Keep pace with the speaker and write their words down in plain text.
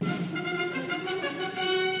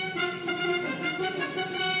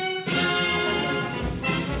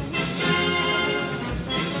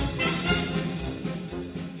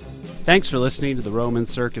Thanks for listening to the Roman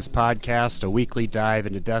Circus Podcast, a weekly dive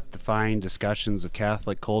into death-defying discussions of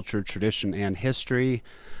Catholic culture, tradition, and history.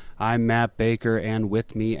 I'm Matt Baker, and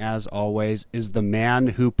with me, as always, is the man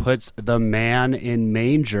who puts the man in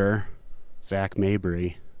manger, Zach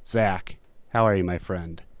Mabry. Zach, how are you, my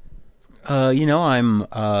friend? I'm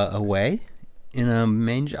away in a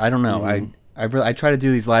manger. I don't know. I try to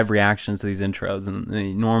do these live reactions to these intros, and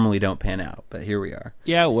they normally don't pan out, but here we are.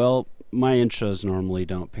 Yeah, well, my intros normally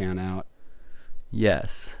don't pan out.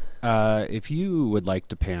 Yes. If you would like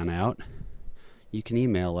to pan out, you can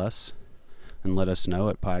email us and let us know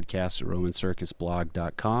at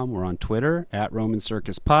podcast@romancircusblog.com. We're on Twitter at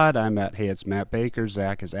romancircuspod. I'm at Hey It's Matt Baker.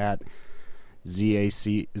 Zach is at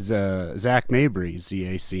Zach Mabry,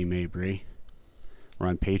 ZAC Mabry. We're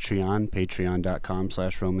on Patreon,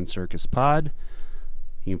 patreon.com/romancircuspod.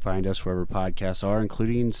 You can find us wherever podcasts are,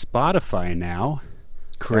 including Spotify now.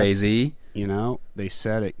 Crazy. They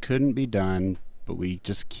said it couldn't be done, but we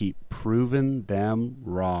just keep proving them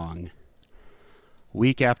wrong.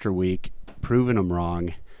 Week after week, proving them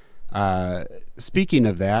wrong. Speaking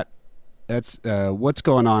of that, that's what's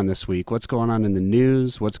going on this week. What's going on in the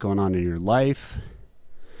news? What's going on in your life?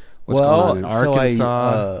 What's going on in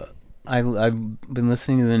Arkansas? I've been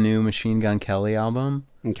listening to the new Machine Gun Kelly album.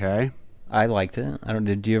 Okay. I liked it.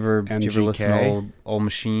 Did you ever listen to old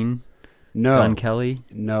Machine Gun Kelly?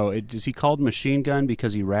 No. Is he called Machine Gun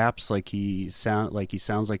because he raps like he sounds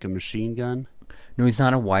like a machine gun? No, he's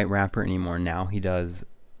not a white rapper anymore. Now he does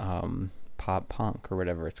pop punk or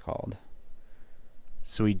whatever it's called.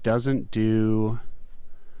 So he doesn't do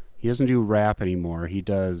rap anymore. He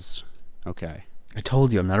does. Okay. I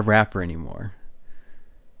told you I'm not a rapper anymore.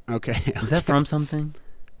 Okay. Is that from something?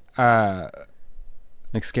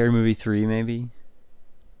 Like Scary Movie 3, maybe?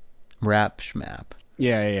 Rap Schmap.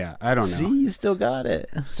 Yeah. I don't know. See, you still got it.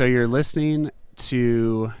 So you're listening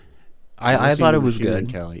to... I thought it was good.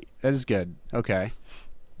 Kelly. That is good. Okay.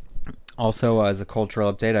 Also, as a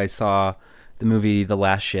cultural update, I saw the movie The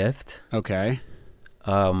Last Shift. Okay.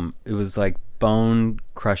 It was like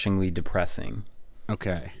bone-crushingly depressing.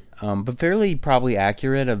 Okay. But fairly probably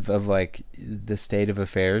accurate of like the state of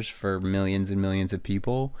affairs for millions and millions of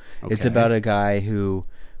people. Okay. It's about a guy who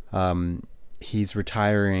he's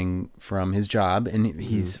retiring from his job, and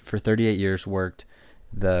he's for 38 years worked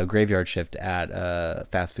the graveyard shift at a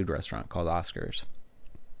fast food restaurant called Oscars.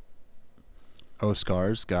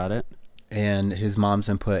 Oscars, got it. And his mom's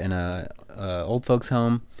been put in a old folks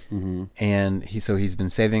home, and he's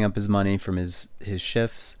been saving up his money from his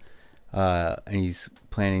shifts. And he's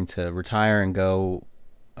planning to retire and go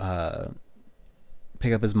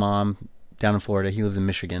pick up his mom down in Florida. He lives in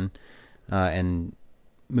Michigan, and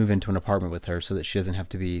move into an apartment with her so that she doesn't have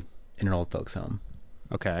to be in an old folks home.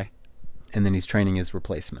 Okay. And then he's training his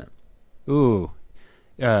replacement. Ooh,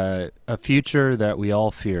 a future that we all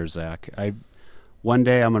fear, Zach. One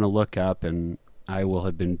day I'm going to look up and I will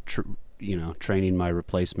have been, training my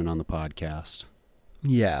replacement on the podcast.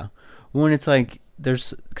 Yeah. When it's like,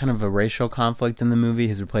 there's kind of a racial conflict in the movie.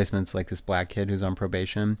 His replacement's like this black kid who's on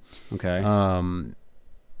probation. Okay.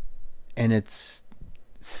 And it's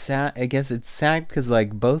sad. I guess it's sad because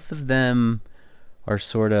like both of them are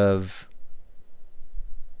sort of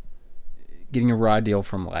getting a raw deal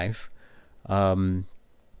from life. The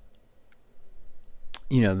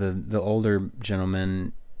older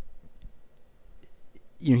gentleman,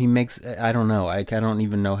 he makes, I don't know, I don't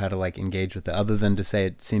even know how to like engage with it other than to say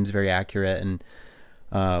it seems very accurate and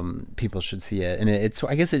people should see it. And it's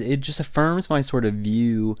I guess it just affirms my sort of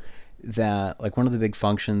view that like one of the big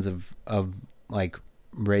functions of like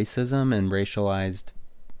racism and racialized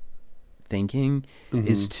thinking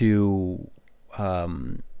is to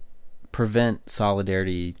prevent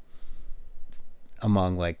solidarity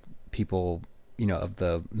among like people, of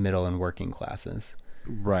the middle and working classes.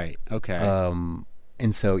 Right. Okay.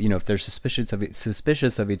 And so, if they're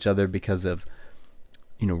suspicious of each other because of,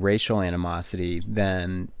 racial animosity,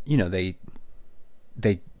 then, they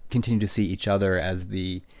continue to see each other as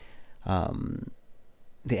the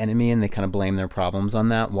enemy, and they kind of blame their problems on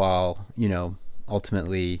that, while,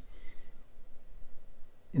 ultimately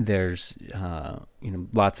there's,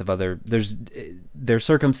 lots of other, their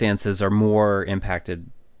circumstances are more impacted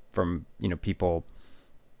from, people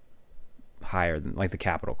higher than like the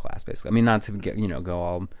capital class, basically. I mean, not to get, go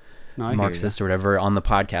all Marxist or whatever on the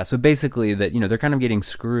podcast, but basically that, they're kind of getting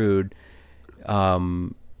screwed,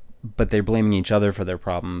 but they're blaming each other for their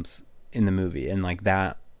problems in the movie. And like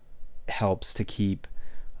that helps to keep,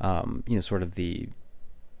 sort of the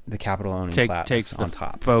capital owning class takes on the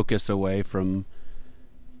top. Focus away from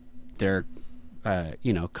their,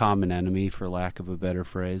 common enemy, for lack of a better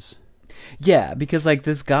phrase. Yeah, because like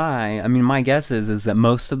this guy, I mean, my guess is that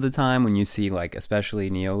most of the time when you see like especially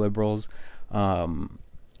neoliberals, um,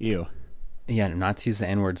 Ew. yeah, not to use the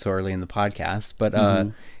N word so early in the podcast, but Mm-hmm.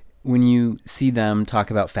 when you see them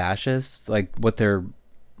talk about fascists, like what they're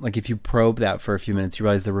like, if you probe that for a few minutes, you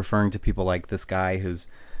realize they're referring to people like this guy who's,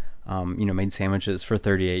 made sandwiches for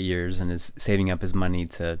 38 years and is saving up his money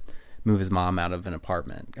to move his mom out of an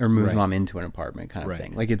apartment or move his Right. mom into an apartment kind of Right.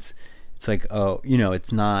 thing. Like it's like, oh,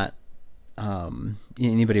 it's not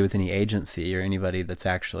anybody with any agency or anybody that's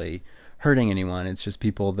actually hurting anyone. It's just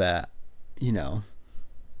people that,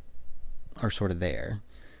 are sort of there.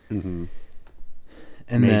 Mm-hmm.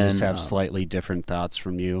 And May then just have slightly different thoughts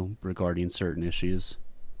from you regarding certain issues.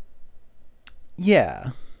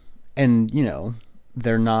 yeah, and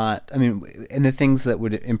they're not. I mean, and the things that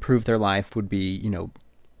would improve their life would be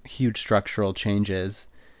huge structural changes,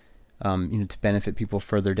 to benefit people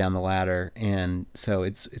further down the ladder. And so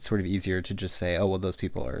it's sort of easier to just say, oh well, those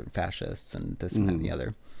people are fascists and this and that and the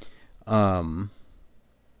other. And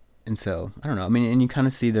so I don't know. I mean, and you kind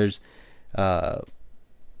of see there's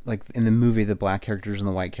like in the movie, the black characters and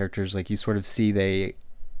the white characters, like you sort of see they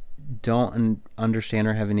don't understand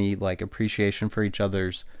or have any like appreciation for each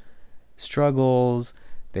other's struggles.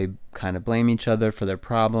 They kind of blame each other for their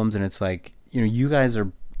problems, and it's like, you guys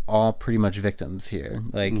are all pretty much victims here,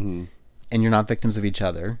 like, Mm-hmm. and you're not victims of each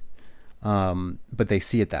other, but they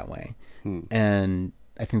see it that way. And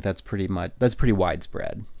I think that's pretty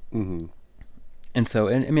widespread. Mm-hmm. And so,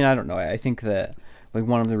 and I mean, I don't know. I think that like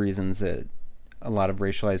one of the reasons that a lot of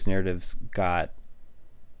racialized narratives got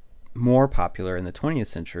more popular in the 20th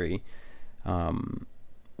century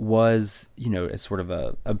was, as sort of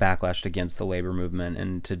a backlash against the labor movement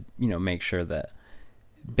and to, make sure that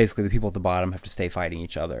basically the people at the bottom have to stay fighting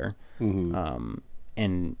each other. Mm-hmm.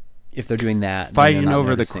 And if they're doing that, then Fighting they're not over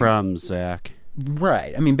noticing. the crumbs, Zach.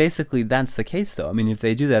 Right. I mean, basically that's the case though. I mean, if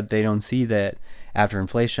they do that, they don't see that after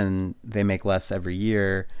inflation, they make less every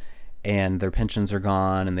year and their pensions are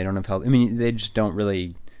gone and they don't have health. I mean, they just don't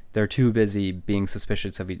really, they're too busy being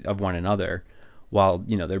suspicious of one another while,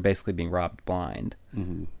 they're basically being robbed blind.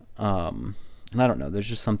 Mm-hmm. And I don't know, there's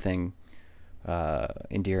just something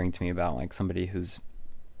endearing to me about like somebody who's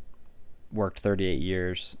worked 38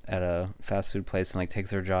 years at a fast food place and like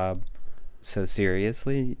takes their job so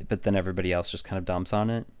seriously, but then everybody else just kind of dumps on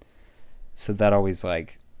it. So that always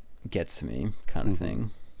like gets to me, kind of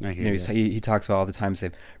thing. I hear you. He talks about all the times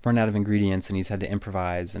they've run out of ingredients and he's had to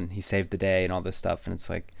improvise and he saved the day and all this stuff, and it's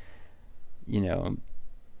like,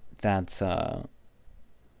 that's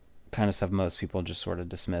kind of stuff most people just sort of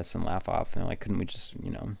dismiss and laugh off. And they're like, couldn't we just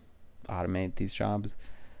automate these jobs?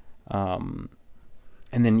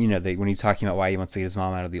 And then when he's talking about why he wants to get his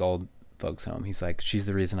mom out of the old folks home, he's like, she's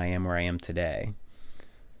the reason I am where I am today.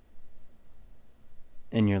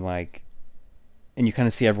 And you're like, and you kind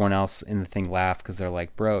of see everyone else in the thing laugh because they're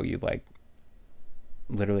like, bro, you like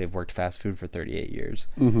literally have worked fast food for 38 years.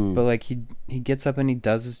 Mm-hmm. But like he gets up and he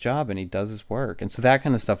does his job and he does his work. And so that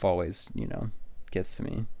kind of stuff always, gets to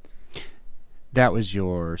me. That was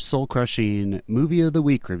your soul-crushing movie of the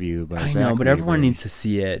week review by I Zach know, but everyone Mabry. needs to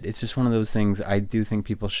see it. It's just one of those things I do think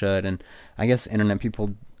people should. And I guess internet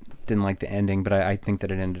people didn't like the ending, but I think that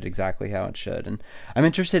it ended exactly how it should. And I'm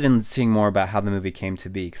interested in seeing more about how the movie came to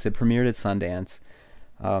be, because it premiered at Sundance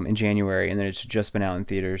in January, and then it's just been out in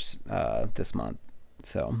theaters this month.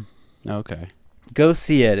 So Okay. go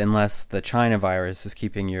see it unless the China virus is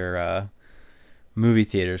keeping your movie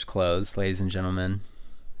theaters closed, ladies and gentlemen.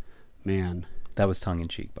 Man. That was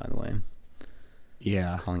tongue-in-cheek, by the way.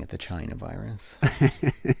 Yeah. Calling it the China virus.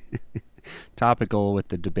 Topical with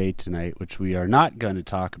the debate tonight, which we are not going to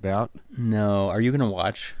talk about. No. Are you going to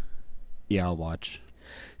watch? Yeah, I'll watch.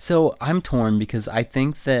 So I'm torn because I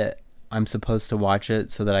think that I'm supposed to watch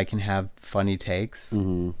it so that I can have funny takes.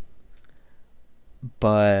 Mm-hmm.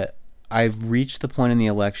 But I've reached the point in the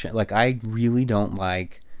election, like I really don't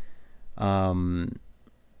like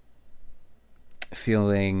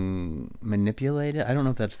feeling manipulated. I don't know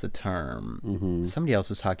if that's the term. Mm-hmm. Somebody else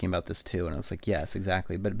was talking about this too, and I was like, yes,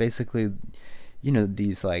 exactly. But basically,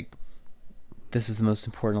 these like, this is the most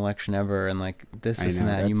important election ever, and like this and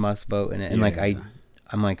that, and you must vote in it. And like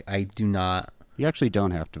I'm like, I do not. You actually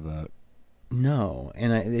don't have to vote. No,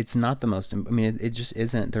 and it's not the most. I mean, it just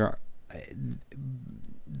isn't.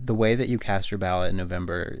 The way that you cast your ballot in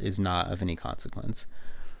November is not of any consequence.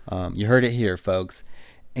 You heard it here, folks.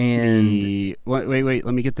 And wait,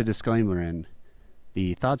 let me get the disclaimer in.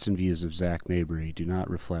 The thoughts and views of Zach Mabry do not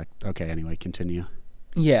reflect. Okay, anyway, continue.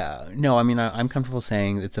 Yeah, no, I mean, I'm comfortable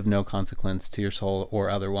saying it's of no consequence to your soul or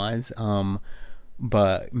otherwise.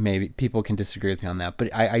 But maybe people can disagree with me on that.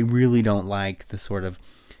 But I really don't like the sort of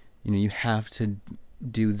you have to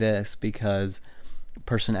do this because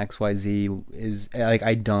person XYZ is like,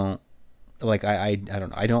 I don't like, I don't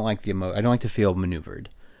know. I don't like I don't like to feel maneuvered.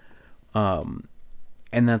 And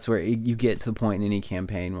that's where you get to the point in any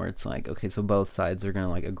campaign where it's like, okay, so both sides are going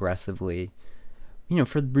to like aggressively,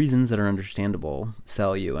 for reasons that are understandable,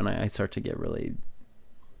 sell you. And I start to get really,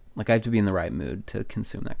 like, I have to be in the right mood to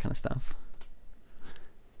consume that kind of stuff.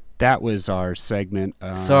 That was our segment.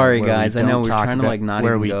 Sorry, guys. I know we're trying to like not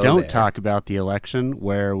where even we go don't there. talk about the election,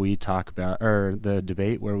 where we talk about the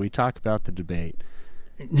debate, where we talk about the debate.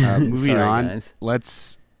 Moving Sorry, on, guys.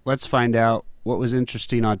 let's find out what was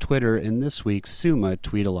interesting on Twitter in this week's Summa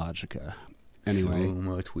Tweetologica. Anyway,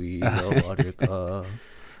 Summa Tweetologica.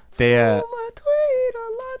 They Summa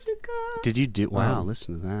Tweetologica. did you do? Wow,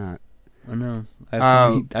 listen to that. I know.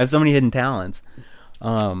 I have so many hidden talents.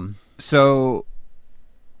 So,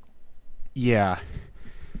 yeah,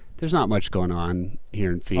 there's not much going on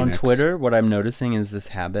here in Phoenix. On Twitter, what I'm noticing is this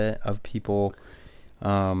habit of people,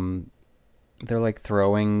 they're like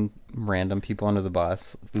throwing random people under the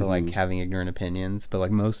bus for like having ignorant opinions, but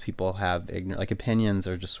like most people have ignorant, like opinions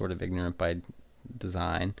are just sort of ignorant by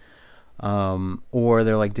design. Or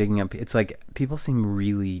they're like digging up, it's like people seem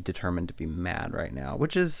really determined to be mad right now,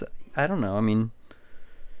 which is, I don't know. I mean,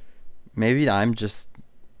 maybe I need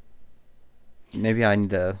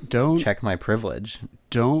to check my privilege.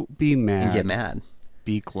 Don't be mad. And get mad.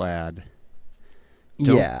 Be glad.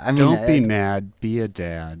 Yeah, I mean, don't be mad. Be a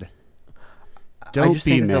dad. Don't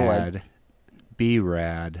be mad. Like, be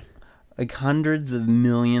rad. Like hundreds of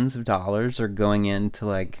millions of dollars are going into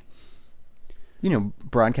like,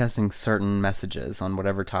 broadcasting certain messages on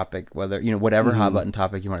whatever topic, whether, whatever hot button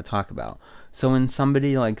topic you want to talk about. So when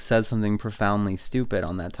somebody like says something profoundly stupid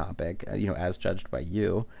on that topic, as judged by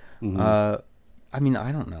you, I mean,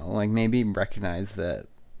 I don't know, like maybe recognize that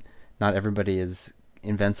not everybody is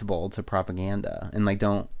invincible to propaganda, and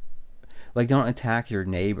don't attack your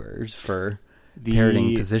neighbors for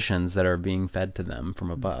parroting positions that are being fed to them from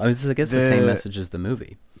above. I guess the same message as the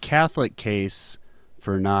movie. Catholic case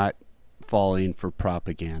for not falling for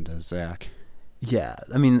propaganda, Zach. Yeah,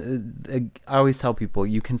 I mean, I always tell people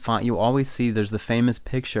you always see there's the famous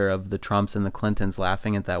picture of the Trumps and the Clintons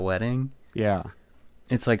laughing at that wedding. Yeah.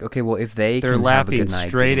 It's like, okay, well, if they're laughing have a good night,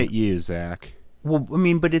 straight at you, Zach. Well, I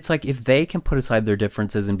mean, but it's like if they can put aside their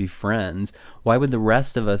differences and be friends, why would the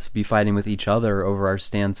rest of us be fighting with each other over our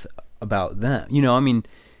stance about them? I mean,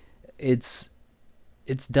 it's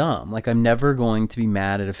dumb. Like, I'm never going to be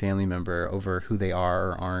mad at a family member over who they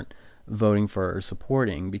are or aren't voting for or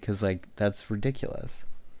supporting, because like that's ridiculous.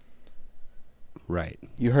 Right.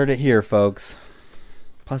 You heard it here, folks.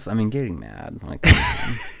 Plus, I mean, getting mad. Like,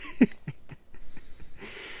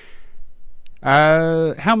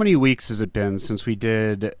 how many weeks has it been since we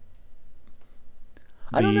did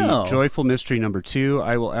I don't know. Joyful Mystery number 2?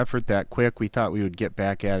 I will effort that quick. We thought we would get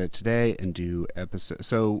back at it today and do episode.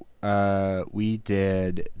 So we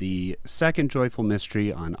did the second Joyful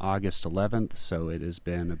Mystery on August 11th, so it has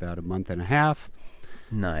been about a month and a half.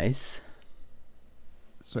 Nice.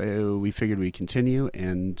 So we figured we'd continue,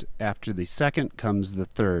 and after the second comes the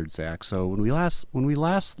third, Zach. So when we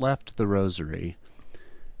last left the Rosary,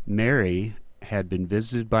 Mary had been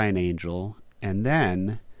visited by an angel, and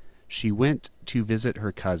then she went to visit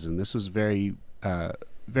her cousin. This was very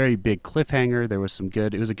big cliffhanger. There was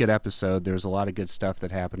it was a good episode. There was a lot of good stuff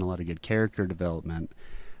that happened, a lot of good character development.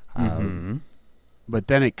 But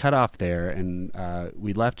then it cut off there, and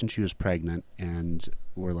we left and she was pregnant, and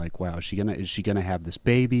we're like, wow, is she gonna have this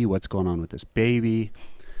baby? What's going on with this baby?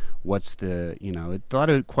 What's a lot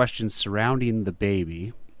of questions surrounding the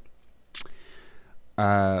baby.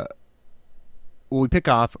 We pick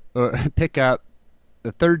up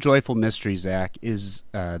the third joyful mystery, Zach, is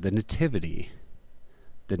the Nativity.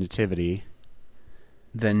 The Nativity.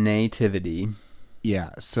 The Nativity.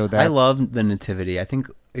 Yeah, so that's... I love the Nativity. I think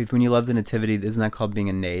when you love the Nativity, isn't that called being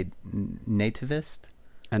a nativist?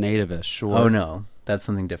 A nativist, sure. Oh, no. That's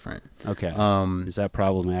something different. Okay. Is that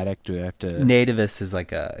problematic? Do I have to... Nativist is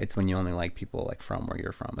it's when you only like people like from where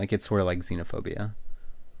you're from. Like, it's sort of like xenophobia.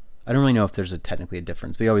 I don't really know if there's technically a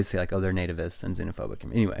difference, but you always say like, oh, they're nativists and xenophobic.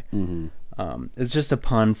 Anyway, it's just a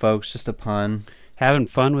pun, folks. Just a pun. Having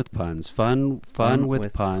fun with puns. Fun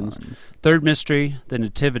with puns. Third mystery, the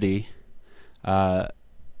Nativity.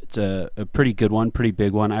 It's a pretty good one, pretty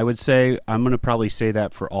big one. I would say I'm going to probably say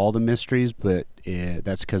that for all the mysteries, but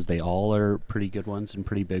that's because they all are pretty good ones and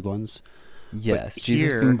pretty big ones. Yes,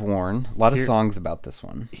 Jesus being born. A lot of songs about this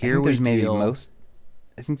one.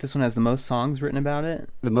 I think this one has the most songs written about it.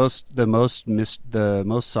 The most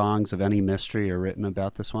songs of any mystery are written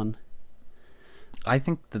about this one. I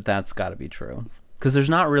think that's got to be true. because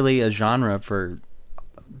there's not really a genre for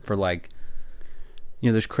like,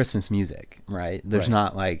 there's Christmas music, right? There's Right.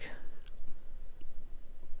 not like,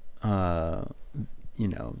 you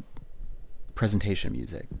know, presentation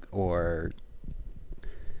music or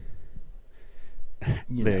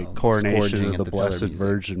The coronation of the pillar Blessed music.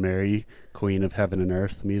 Virgin Mary, Queen of Heaven and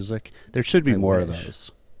Earth music. There should be I more of wish.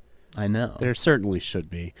 those. I know. There certainly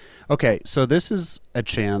should be. Okay, so this is a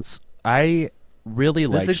chance. I really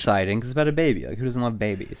This like. is exciting because it's about a baby. Like, who doesn't love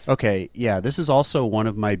babies? Okay, yeah, this is also one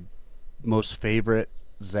of my most favorite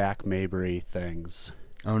Zach Mabry things.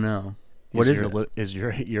 Oh no. What is it? Is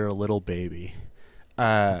you're a little baby?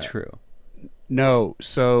 True. No,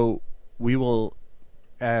 so we will.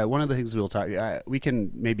 One of the things we will talk. We can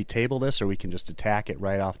maybe table this, or we can just attack it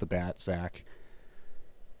right off the bat, Zach.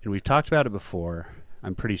 And we've talked about it before.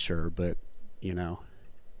 I'm pretty sure, but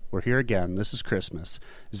we're here again. This is Christmas.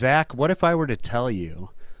 Zach, what if I were to tell you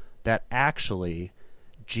that actually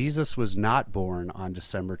Jesus was not born on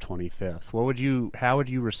December 25th? How would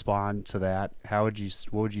you respond to that? What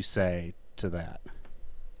would you say to that?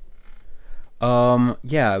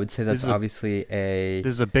 Yeah, I would say that's This is a- obviously a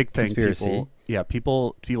This is a big thing. conspiracy.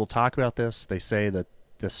 People talk about this. They say that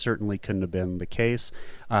this certainly couldn't have been the case.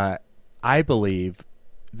 I believe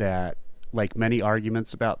that, like many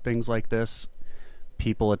arguments about things like this,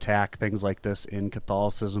 people attack things like this in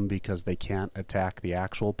Catholicism because they can't attack the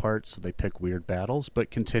actual parts, so they pick weird battles. But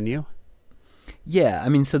continue. Yeah, I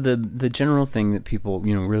mean, so the general thing that people,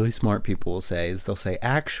 really smart people will say is they'll say,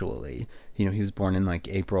 actually, he was born in like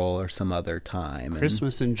April or some other time.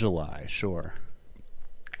 Christmas in July, sure.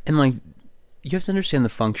 And like, you have to understand the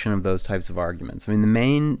function of those types of arguments. I mean, the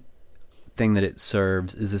main thing that it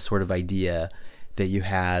serves is this sort of idea that you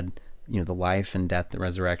had, the life and death and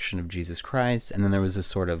resurrection of Jesus Christ, and then there was this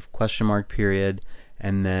sort of question mark period,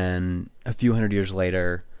 and then a few hundred years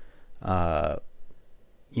later,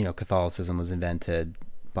 Catholicism was invented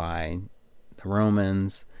by the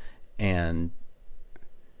Romans, and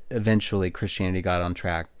eventually Christianity got on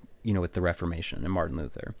track, with the Reformation and Martin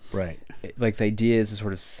Luther. Right. Like, the idea is to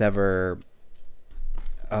sort of sever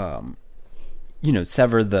the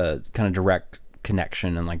kind of direct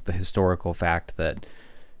connection and like the historical fact that,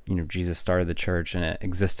 Jesus started the church and it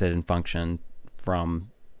existed and functioned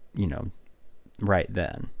from, right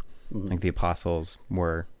then. Mm-hmm. Like, the apostles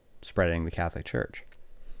were spreading the Catholic Church.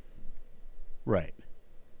 Right.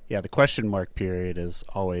 Yeah, the question mark period is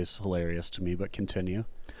always hilarious to me, but continue.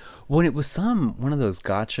 Well, it was one of those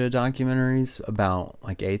gotcha documentaries about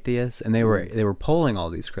like atheists, and they were polling all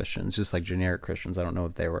these Christians, just like generic Christians. I don't know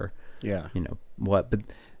if they were, Yeah. But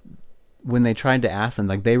when they tried to ask them,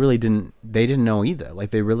 like, they didn't know either.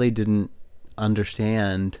 Like, they really didn't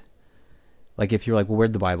understand. Like, if you're like, well,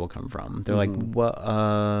 where'd the Bible come from? They're like, what?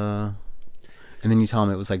 And then you tell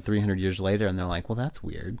them it was like 300 years later, and they're like, well, that's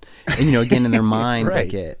weird. And, again, in their mind,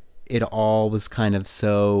 Right. like it all was kind of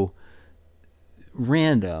so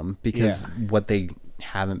random because what they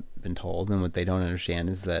haven't been told and what they don't understand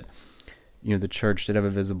is that, the church did have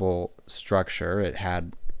a visible structure. It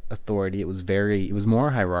had authority. It was more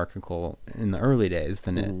hierarchical in the early days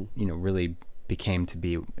than it, really became to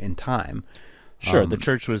be in time. Sure, the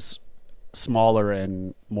church was smaller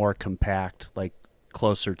and more compact, like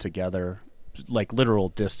closer together, like literal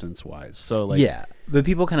distance wise. So like, yeah, but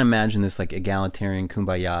people can imagine this like egalitarian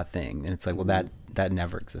kumbaya thing, and it's like, well, that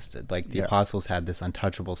never existed. Like, the apostles had this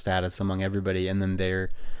untouchable status among everybody, and then their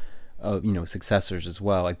successors as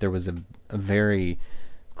well. Like, there was a very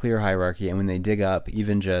clear hierarchy, and when they dig up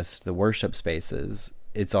even just the worship spaces,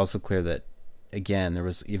 it's also clear that, again, there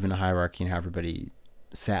was even a hierarchy in how everybody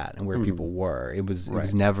sat and where people were. It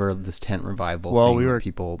was never this tent revival thing that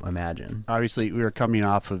people imagine. Obviously, we were coming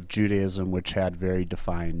off of Judaism, which had very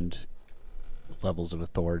defined levels of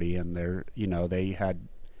authority, and they had.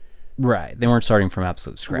 Right. They weren't starting from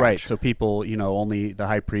absolute scratch. Right. So people, only the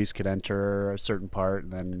high priest could enter a certain part,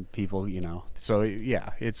 and then people, So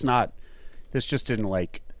yeah, it's not. This just didn't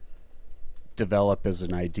like develop as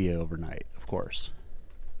an idea overnight, of course.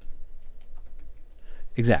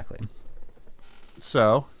 Exactly.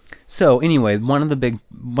 So anyway, one of the big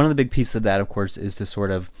pieces of that, of course, is to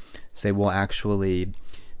sort of say, well, actually,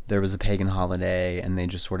 there was a pagan holiday, and they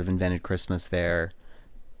just sort of invented Christmas there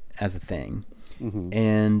as a thing. Mm-hmm.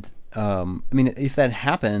 And I mean, if that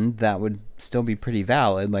happened, that would still be pretty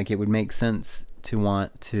valid. Like, it would make sense to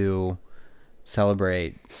want to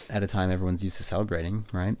celebrate at a time everyone's used to celebrating,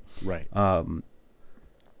 right? Right.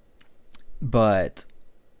 But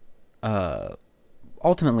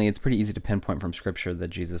ultimately, it's pretty easy to pinpoint from Scripture that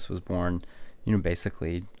Jesus was born,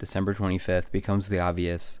 basically December 25th becomes the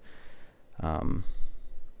obvious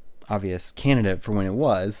obvious candidate for when it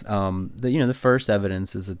was. The first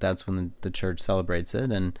evidence is that that's when the church celebrates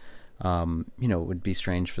it, and it would be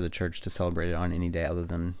strange for the church to celebrate it on any day other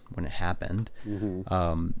than when it happened.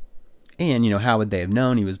 Mm-hmm. And how would they have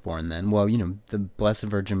known he was born then? Well, the Blessed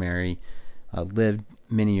Virgin Mary lived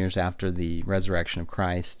many years after the resurrection of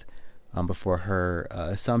Christ, before her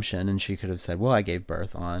Assumption, and she could have said, well, I gave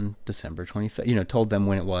birth on December 25th, told them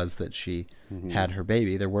when it was that she had her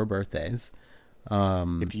baby. There were birthdays.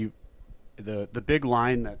 The big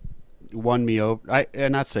line that won me over,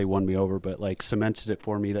 not say won me over, but like cemented it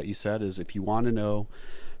for me, that you said, is, if you want to know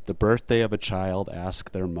the birthday of a child,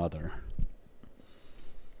 ask their mother.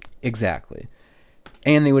 Exactly.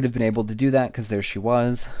 And they would have been able to do that because there she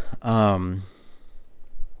was.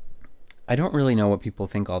 I don't really know what people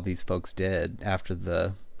think all these folks did after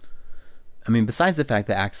besides the fact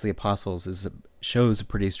that Acts of the Apostles shows a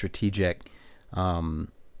pretty strategic, set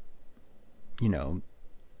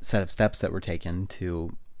of steps that were taken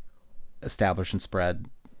to establish and spread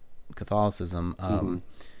Catholicism.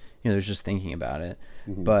 There's just thinking about it.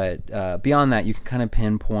 Mm-hmm. But beyond that, you can kind of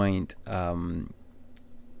pinpoint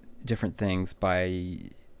different things by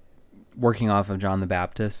working off of John the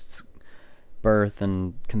Baptist's birth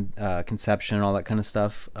and conception and all that kind of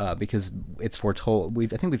stuff, because it's foretold. I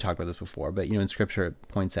think we've talked about this before, but in Scripture it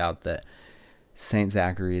points out that Saint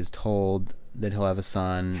Zachary is told that he'll have a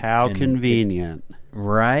son. How convenient,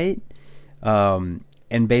 right?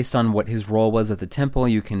 And based on what his role was at the temple,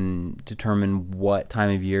 you can determine what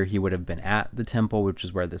time of year he would have been at the temple, which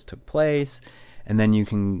is where this took place, and then you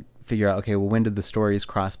can figure out, okay, well, when did the stories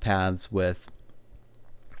cross paths with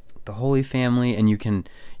the Holy Family, and you can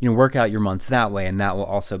work out your months that way, and that will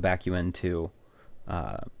also back you into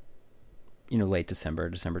late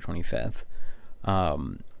December 25th.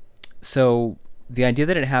 So the idea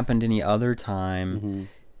that it happened any other time,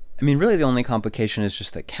 really the only complication is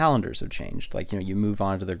just that calendars have changed. Like, you move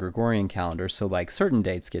on to the Gregorian calendar, so like certain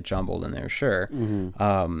dates get jumbled in there, sure.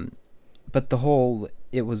 But the whole,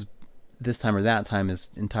 it was this time or that time,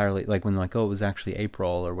 is entirely like when like, oh, it was actually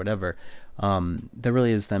April or whatever. That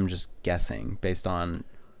really is them just guessing based on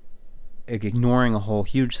ignoring a whole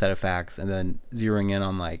huge set of facts and then zeroing in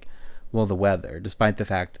on like, well, the weather, despite the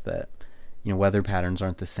fact that weather patterns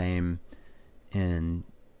aren't the same in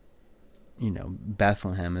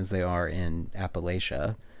Bethlehem as they are in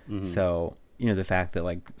Appalachia. So the fact that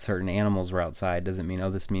like certain animals were outside doesn't mean, oh,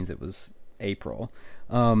 this means it was April.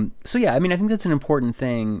 So yeah, I think that's an important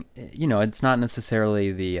thing. It's not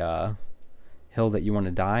necessarily the hill that you want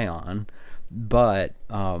to die on, but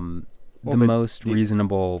the most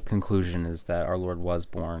reasonable conclusion is that our Lord was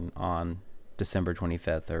born on December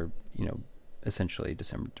 25th, or essentially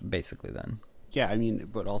December, basically then. Yeah,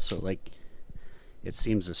 but also like, it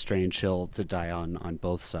seems a strange hill to die on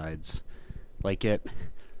both sides. Like,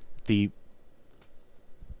 the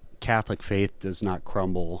Catholic faith does not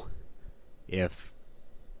crumble if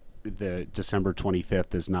the December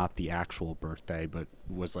 25th is not the actual birthday, but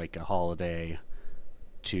was like a holiday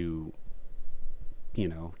to,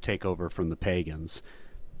 take over from the pagans.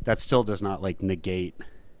 That still does not like negate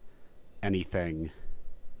anything.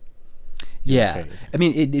 Yeah.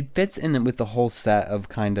 It fits in with the whole set of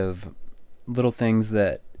kind of little things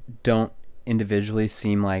that don't individually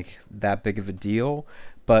seem like that big of a deal,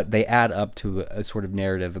 but they add up to a sort of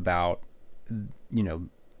narrative about,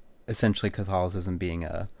 essentially Catholicism being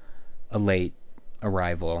a late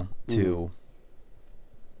arrival to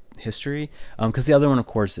history. Because the other one, of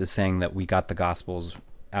course, is saying that we got the Gospels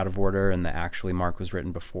out of order and that actually Mark was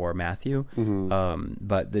written before Matthew.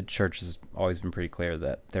 But the church has always been pretty clear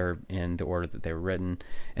that they're in the order that they were written.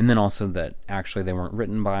 And then also that actually they weren't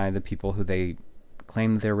written by the people who they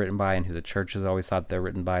claim that they were written by and who the church has always thought they're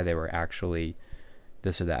written by. They were actually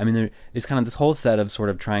this or that. There's kind of this whole set of sort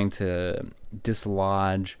of trying to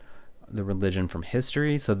dislodge the religion from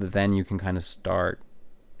history so that then you can kind of start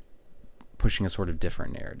pushing a sort of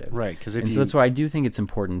different narrative. Right. So that's why I do think it's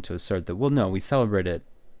important to assert that, well, no, we celebrate it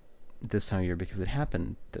this time of year because it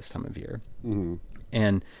happened this time of year.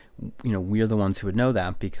 And, we're the ones who would know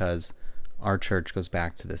that because our church goes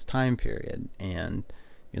back to this time period. And,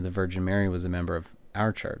 the Virgin Mary was a member of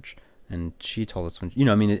our church. And she told us when,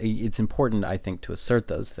 it's important, I think, to assert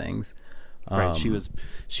those things. Right. She was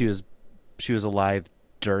alive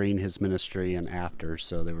during his ministry and after,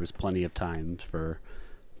 so there was plenty of time for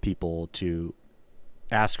people to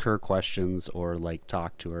ask her questions or like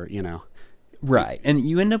talk to her, Right. And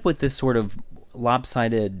you end up with this sort of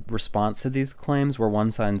lopsided response to these claims where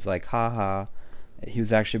one side's like, haha, he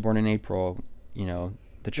was actually born in April, the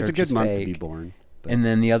church it's a good is month fake. To be born. But. And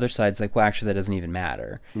then the other side's like, well, actually that doesn't even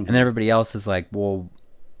matter. And then everybody else is like, well,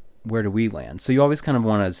 where do we land? So you always kind of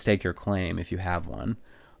want to stake your claim if you have one.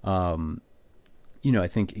 I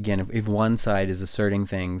think, again, if one side is asserting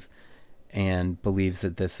things and believes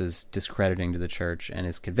that this is discrediting to the church and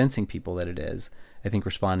is convincing people that it is, I think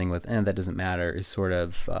responding with, that doesn't matter is sort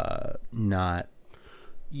of not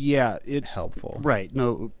helpful. Right.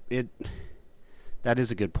 No, that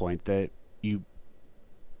is a good point, that you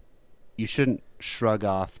shouldn't shrug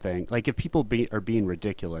off things. Like, if people are being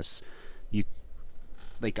ridiculous,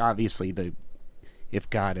 obviously if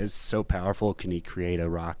God is so powerful, can he create a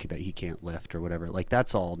rock that he can't lift or whatever? Like,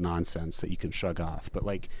 that's all nonsense that you can shrug off. But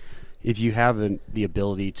like, if you have the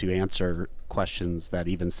ability to answer questions that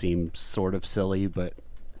even seem sort of silly, but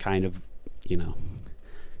kind of,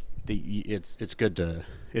 it's good to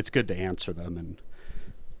answer them and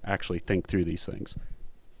actually think through these things.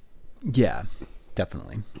 Yeah,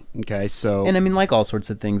 definitely. Okay, so, and I mean, like all sorts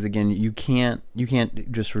of things, again, you can't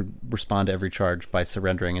just respond to every charge by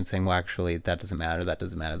surrendering and saying, well, actually, that doesn't matter.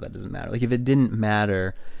 Like, if it didn't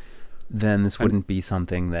matter, then this wouldn't be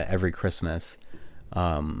something that every Christmas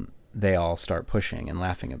they all start pushing and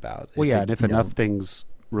laughing about. Well, and if enough things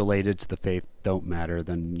related to the faith don't matter,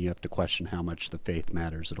 then you have to question how much the faith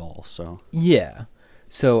matters at all. So yeah,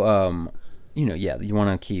 so you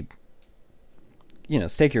want to keep,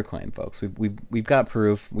 stake your claim, folks. We've got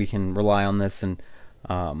proof. We can rely on this, and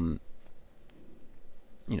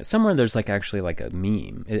somewhere there's actually a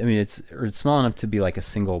meme. I mean, it's small enough to be like a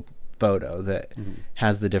single photo that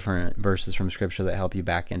has the different verses from Scripture that help you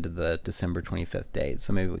back into the December 25th date.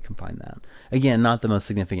 So maybe we can find that. Again, not the most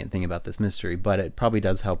significant thing about this mystery, but it probably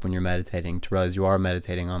does help when you're meditating to realize you are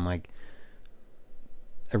meditating on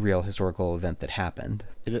a real historical event that happened.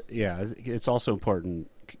 It's also important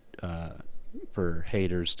for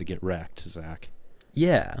haters to get wrecked, Zach.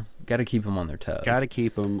 Yeah, got to keep them on their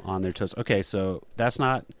toes. Okay, so that's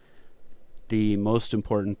not the most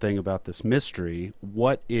important thing about this mystery.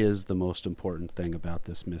 What is the most important thing about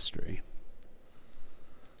this mystery?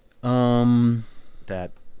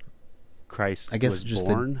 That Christ was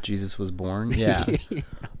born? That Jesus was born. Yeah.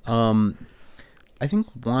 I think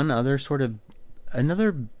one other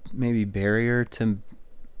another maybe barrier to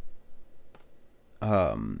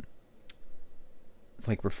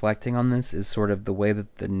reflecting on this is sort of the way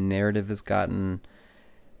that the narrative has gotten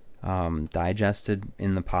digested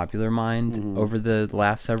in the popular mind over the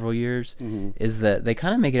last several years, is that they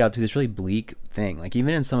kind of make it out to this really bleak thing.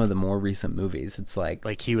 Even in some of the more recent movies, it's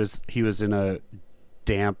like he was in a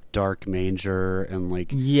damp, dark manger, and they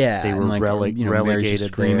were relegated Mary's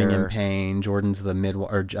screaming there. in pain. Jordan's the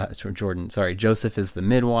midwife, or Joseph is the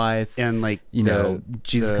midwife, and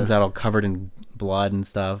Jesus comes out all covered in blood and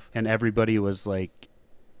stuff, and everybody was like,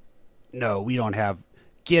 "No, we don't have.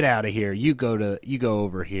 Get out of here. You go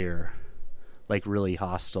over here." Really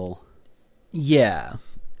hostile. Yeah.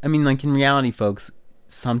 I mean, in reality, folks,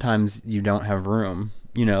 sometimes you don't have room.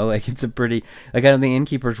 It's a pretty... I don't think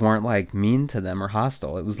innkeepers weren't, mean to them or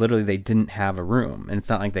hostile. It was literally they didn't have a room. And it's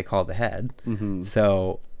not like they called ahead. Mm-hmm.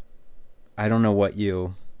 So, I don't know what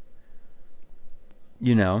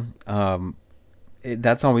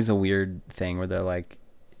that's always a weird thing where they're,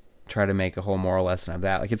 try to make a whole moral lesson of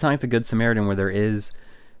that. It's not like the Good Samaritan where there is...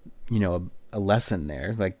 a lesson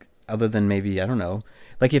there, other than maybe, I don't know,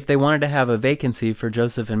 if they wanted to have a vacancy for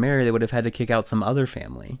Joseph and Mary, they would have had to kick out some other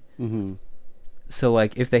family. Mm-hmm. So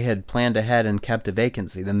if they had planned ahead and kept a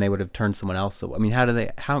vacancy, then they would have turned someone else away. I mean,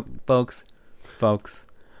 folks,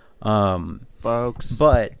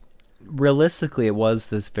 but realistically, it was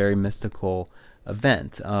this very mystical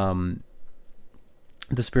event. The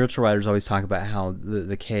spiritual writers always talk about how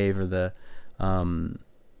the cave or the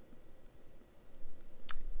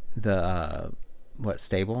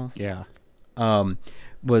stable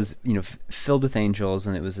was filled with angels,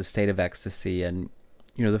 and it was a state of ecstasy. And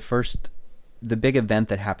the big event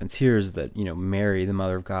that happens here is that Mary, the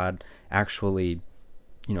Mother of God, actually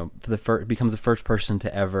becomes the first person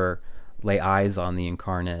to ever lay eyes on the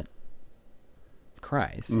incarnate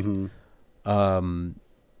Christ. Mm-hmm.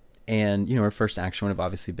 And her first action would have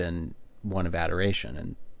obviously been one of adoration,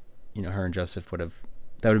 and her and Joseph that would have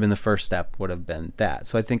been the first step, would have been that.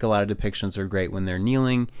 So I think a lot of depictions are great when they're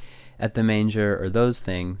kneeling at the manger or those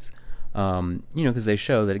things, because they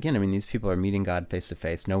show that, again, I mean, these people are meeting God face to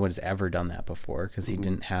face. No one's ever done that before, because he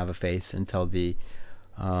didn't have a face until the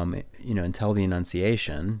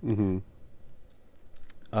Annunciation. Mm-hmm.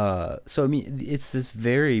 So I mean, it's this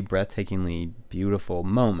very breathtakingly beautiful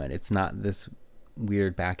moment. It's not this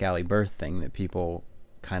weird back alley birth thing that people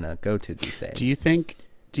kind of go to these days. Do you think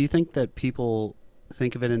that people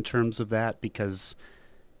think of it in terms of that because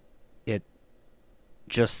it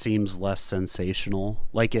just seems less sensational?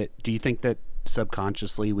 Do you think that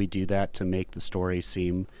subconsciously we do that to make the story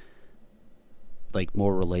seem like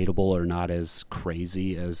more relatable or not as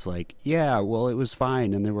crazy as like, yeah, well, it was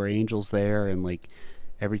fine and there were angels there and like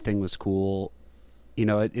everything was cool. You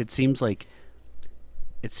know, it seems like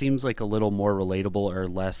a little more relatable or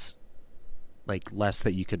less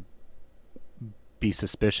that you could be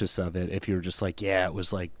suspicious of it if you're just like, yeah, it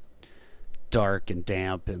was like dark and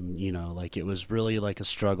damp and you know, like it was really like a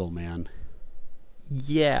struggle, man.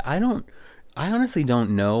 Yeah, I honestly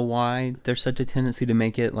don't know why there's such a tendency to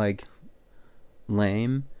make it like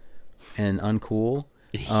lame and uncool.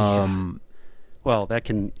 Yeah. Um, Well, that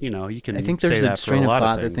can, you know, you I can think say there's a that for a strain of lot of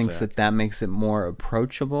thought that things, thinks Zach. that that makes it more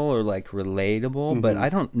approachable or like relatable, but Mm-hmm. I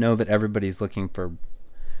don't know that everybody's looking for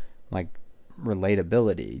like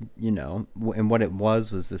relatability, and what it was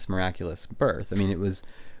this miraculous birth. I mean,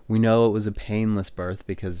 we know it was a painless birth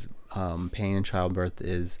because pain in childbirth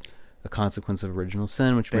is a consequence of original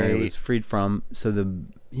sin, which Mary They was freed from. So the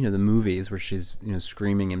movies where she's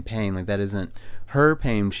screaming in pain, like that isn't her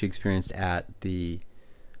pain she experienced at the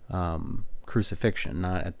crucifixion,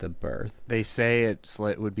 not at the birth. they say it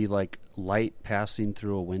would be like light passing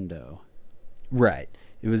through a window. Right.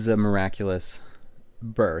 It was a miraculous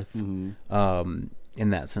birth, Mm-hmm. in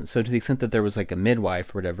that sense. So to the extent that there was like a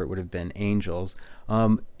midwife or whatever, it would have been angels.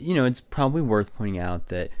 It's probably worth pointing out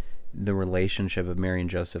that the relationship of Mary and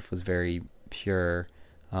Joseph was very pure,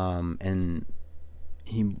 and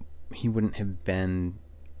he wouldn't have been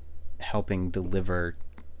helping deliver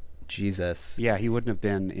Jesus. Yeah, he wouldn't have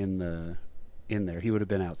been in there. He would have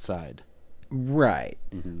been outside. Right.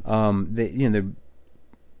 Mm-hmm.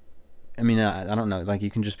 I mean, I don't know. Like,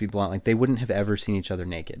 you can just be blunt. Like, they wouldn't have ever seen each other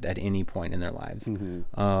naked at any point in their lives.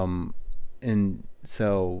 Mm-hmm. And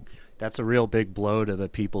so, That's a real big blow to the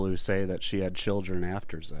people who say that she had children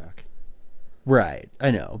after Zach. right,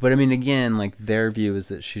 I know. But I mean, again, like, their view is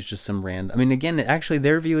that she's just some random. I mean, again, actually,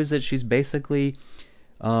 their view is that she's basically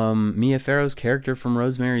Mia Farrow's character from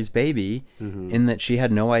Rosemary's Baby, Mm-hmm. in that she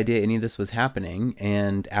had no idea any of this was happening,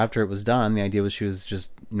 and after it was done, the idea was she was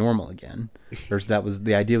just normal again. Or that was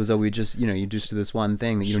the idea was, oh, we just you just do this one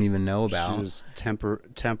thing that you don't even know about. She was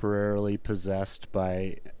temporarily possessed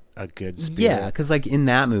by a good spirit. Yeah, because like in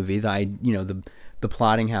that movie, the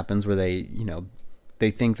plotting happens where they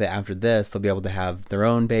think that after this they'll be able to have their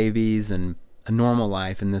own babies and a normal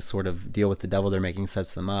life, and this sort of deal with the devil they're making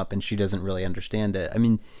sets them up, and she doesn't really understand it. I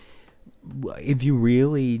mean, if you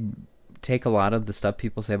really take a lot of the stuff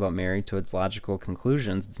people say about Mary to its logical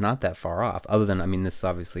conclusions, it's not that far off. Other than, I mean, this is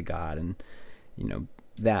obviously God and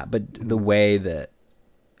that, but the way that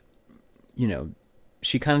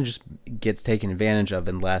she kind of just gets taken advantage of,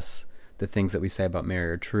 unless the things that we say about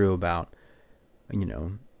Mary are true about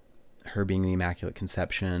her being the Immaculate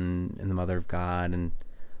Conception and the Mother of God and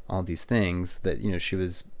all these things, that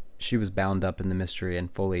she was bound up in the mystery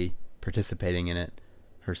and fully participating in it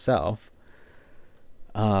herself.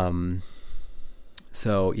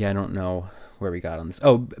 So yeah, I don't know where we got on this.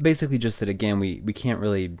 Oh, basically just that, again, we can't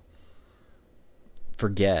really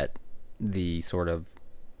forget the sort of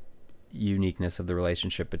uniqueness of the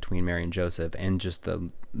relationship between Mary and Joseph, and just the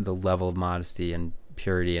level of modesty and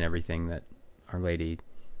purity and everything that Our Lady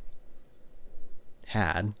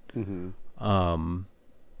had. Mm-hmm.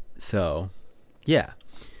 So yeah.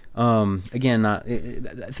 Again, I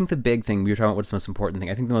think the big thing, we were talking about what's the most important thing.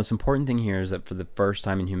 I think the most important thing here is that for the first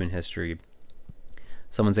time in human history,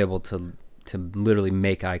 someone's able to literally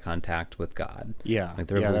make eye contact with God. Yeah, Like,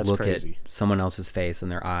 they're able to that's look crazy. at someone else's face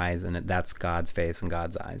and their eyes, and that's God's face and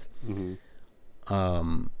God's eyes. Mm-hmm.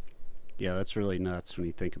 Yeah, that's really nuts when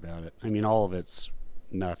you think about it. I mean, all of it's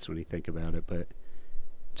nuts when you think about it, but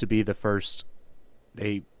to be the first,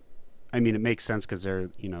 it makes sense because they're,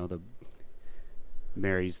 the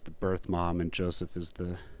Mary's the birth mom and Joseph is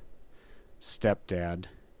the stepdad,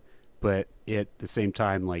 but at the same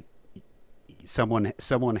time, like,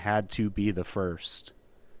 someone had to be the first.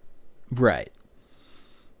 Right.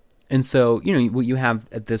 And so, what you have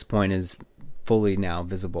at this point is fully now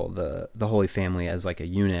visible, the Holy Family as like a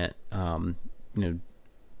unit,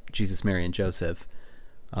 Jesus, Mary, and Joseph.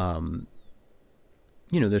 There's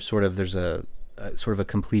a sort of a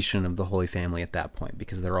completion of the Holy Family at that point,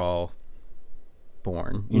 because they're all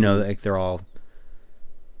born, like they're all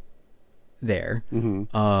there.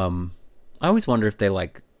 Mm-hmm. I always wonder if they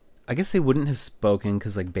I guess they wouldn't have spoken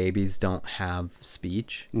because like babies don't have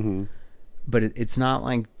speech. Mm-hmm. But it's not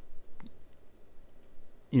like,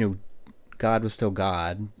 God was still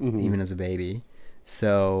God, Mm-hmm. even as a baby.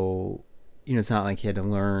 So, it's not like he had to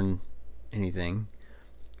learn anything.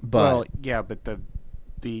 But Well, yeah, but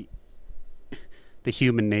the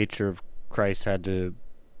human nature of Christ had to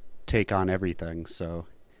take on everything. So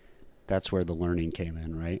That's where the learning came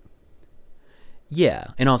in, right? Yeah,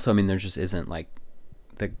 and also, I mean, there just isn't like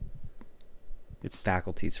the It's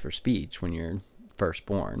faculties for speech when you're first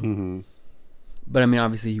born. mm-hmm. But I mean,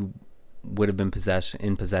 obviously, he would have been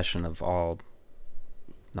in possession of all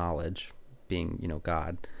knowledge, being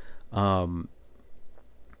God. Um,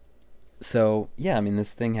 so yeah, I mean,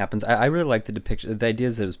 this thing happens. I really like the depiction. The idea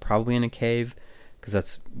is that it was probably in a cave, because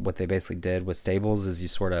that's what they basically did with stables. Is you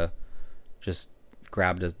sort of just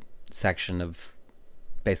grabbed a section of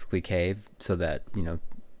basically cave, so that a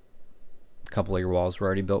couple of your walls were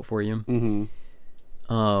already built for you. Mm-hmm.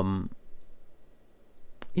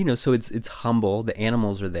 So it's humble. The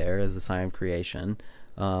animals are there as a sign of creation.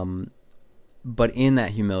 But in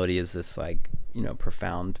that humility is this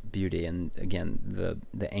profound beauty, and again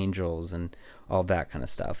the angels and all that kind of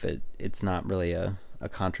stuff. It's not really a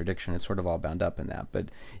contradiction. It's sort of all bound up in that. But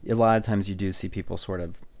a lot of times you do see people sort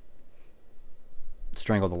of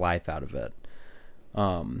strangle the life out of it.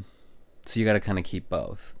 So you got to kind of keep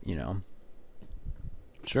both,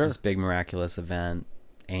 Sure. This big miraculous event,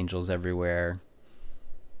 angels everywhere,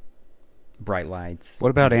 bright lights.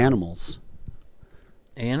 What about animals?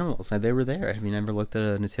 Animals, they were there. Have you never looked at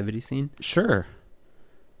a nativity scene? Sure.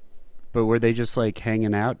 But were they just like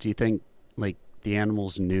hanging out? Do you think like the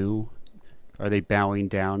animals knew? Are they bowing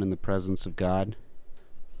down in the presence of God?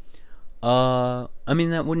 I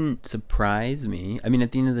mean, that wouldn't surprise me. I mean,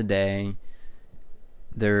 at the end of the day,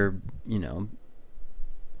 they're,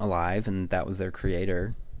 alive, and that was their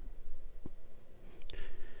creator.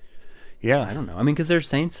 Yeah. I don't know. I mean, because there's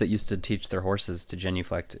saints that used to teach their horses to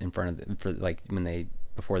genuflect in front of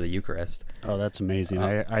before the Eucharist. Oh, that's amazing.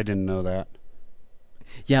 I didn't know that.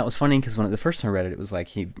 Yeah, it was funny because when the first time I read it, it was like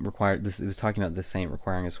he required this. It was talking about the saint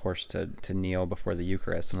requiring his horse to kneel before the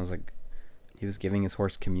Eucharist, and I was like, he was giving his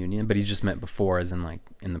horse communion, but he just meant before, as in like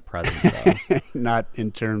in the presence of. Not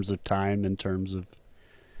in terms of time, in terms of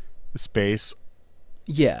space.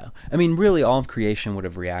 Yeah, I mean, really, all of creation would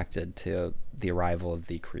have reacted to the arrival of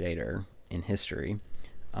the Creator in history.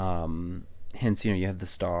 Hence, you have the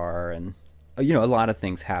star, and a lot of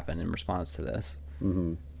things happen in response to this.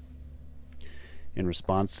 Mm-hmm. In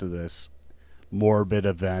response to this morbid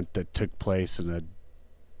event that took place in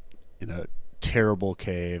a terrible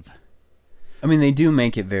cave. I mean, they do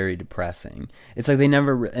make it very depressing. It's like they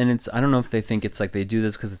never, and it's, I don't know if they think it's like they do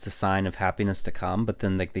this because it's a sign of happiness to come, but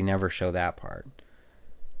then like they never show that part.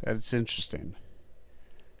 That's interesting.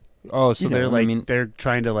 Oh, so they're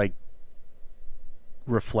trying to like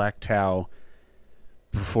reflect how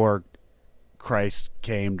before Christ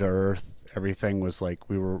came to earth, everything was like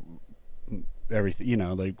we were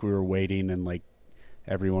waiting, and like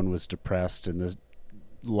everyone was depressed, and the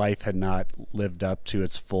life had not lived up to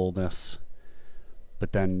its fullness.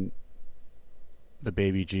 But then the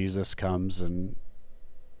baby Jesus comes, and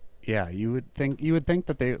yeah, you would think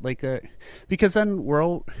that they like that, because then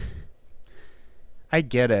I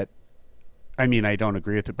get it. I mean, I don't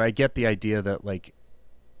agree with it, but I get the idea that like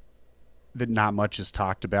that not much is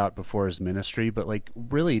talked about before his ministry, but like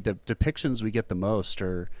really the depictions we get the most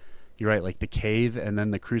are, you're right, like the cave and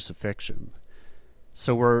then the crucifixion.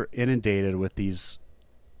 So we're inundated with these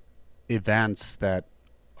events that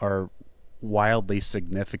are wildly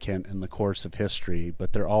significant in the course of history,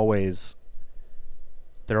 but they're always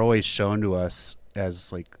shown to us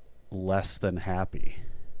as like less than happy.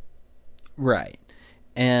 Right.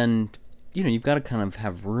 And you've got to kind of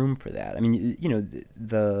have room for that. I mean,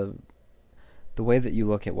 the way that you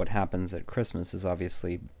look at what happens at Christmas is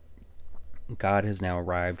obviously God has now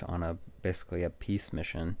arrived on basically a peace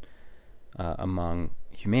mission among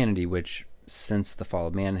humanity, which since the fall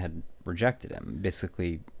of man had rejected him,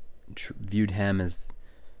 basically viewed him as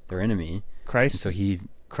their enemy. Christ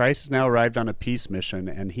has now arrived on a peace mission,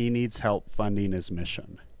 and he needs help funding his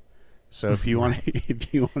mission. So if you want to,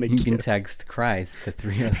 you can text Christ to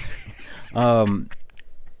 303.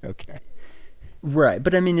 Okay. Right,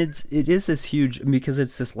 but I mean, it is this huge, because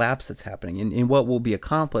it's this lapse that's happening, and what will be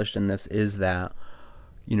accomplished in this is that,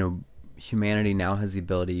 humanity now has the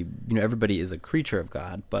ability. Everybody is a creature of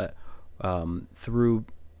God, but through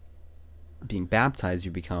being baptized, you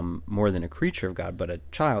become more than a creature of God, but a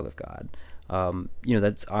child of God.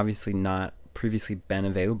 That's obviously not previously been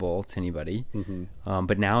available to anybody,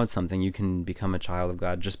 but now it's something you can become a child of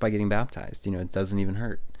God just by getting baptized. It doesn't even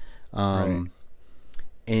hurt. Right.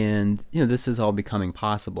 And this is all becoming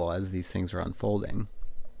possible as these things are unfolding.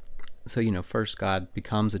 So first God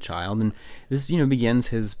becomes a child, and this begins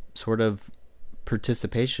his sort of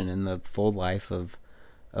participation in the full life of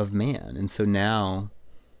man. And so now,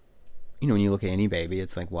 when you look at any baby,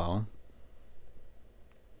 it's like, well,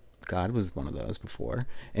 God was one of those before,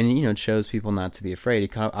 and it shows people not to be afraid. He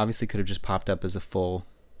obviously could have just popped up as a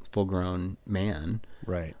full-grown man,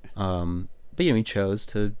 Right. But he chose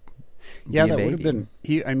to Yeah, be a that would have baby.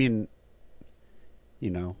 been I mean,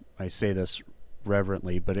 I say this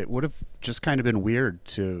reverently, but it would have just kind of been weird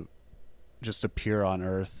to just appear on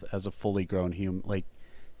Earth as a fully grown human. Like,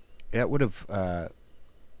 it would have I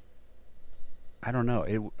don't know.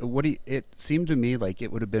 It seemed to me like it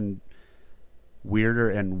would have been weirder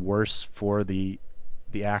and worse for the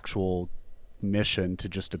actual mission to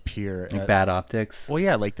just appear Like at, bad optics. well,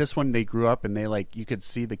 yeah, like this one, they grew up and they, like, you could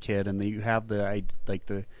see the kid, and you have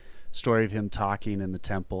the story of him talking in the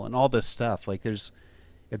temple and all this stuff. Like, it's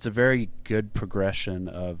a very good progression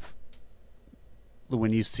of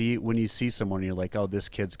when you see someone, you're like, oh, this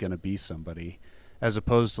kid's gonna be somebody, as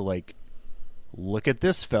opposed to, like, look at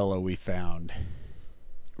this fellow we found.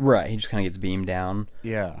 Right. He just kind of gets beamed down.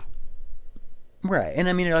 Yeah. Right. And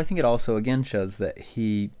I mean, I think it also again shows that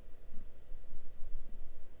he,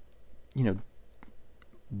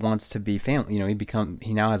 wants to be family.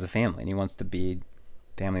 He now has a family, and he wants to be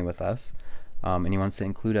family with us, and he wants to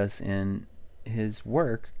include us in his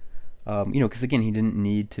work. Because again, he didn't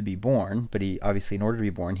need to be born, but he obviously, in order to be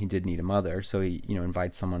born, he did need a mother. So he,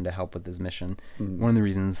 invites someone to help with his mission. Mm-hmm. One of the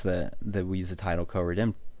reasons that we use the title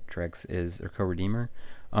co-redemptrix or co-redeemer,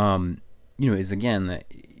 is again that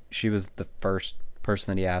she was the first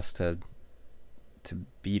person that he asked to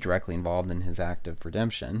be directly involved in his act of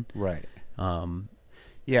redemption. Right. Um,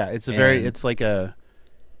 Yeah, it's like a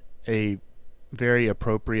very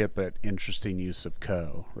appropriate but interesting use of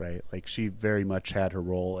co, right? Like, she very much had her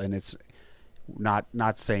role, and it's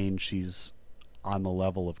not saying she's on the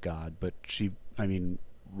level of God, but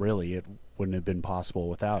really, it wouldn't have been possible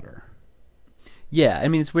without her. Yeah, I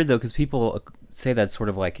mean, it's weird, though, because people say that's sort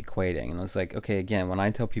of like equating. And it's like, okay, again, when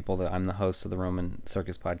I tell people that I'm the host of the Roman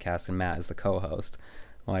Circus podcast and Matt is the co-host,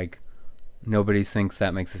 like, nobody thinks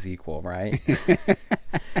that makes us equal, right?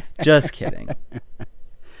 Just kidding.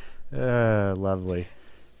 Lovely.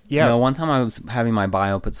 Yeah. One time I was having my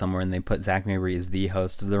bio put somewhere, and they put Zach Mabry as the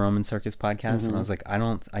host of the Roman Circus podcast, and I was like,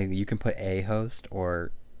 you can put a host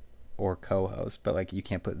or co-host, but, like, you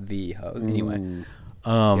can't put the host. Anyway,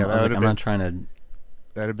 I was like, I'm not trying to...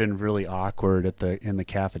 That'd have been really awkward in the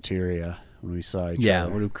cafeteria when we saw each other. Yeah,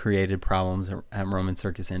 it would have created problems at Roman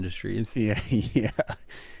Circus Industries. Yeah, yeah.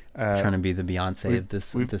 Trying to be the Beyonce of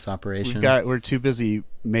this operation. We're too busy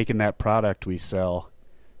making that product we sell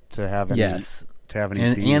to have any beef.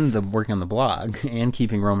 And the working on the blog and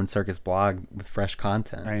keeping Roman Circus blog with fresh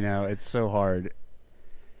content. I know, it's so hard.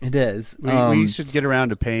 It is. We should get around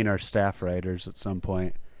to paying our staff writers at some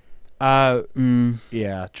point.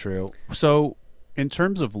 Yeah, true. So, in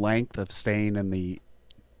terms of length of staying in the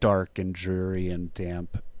dark and dreary and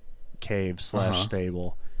damp cave /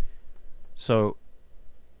 stable, so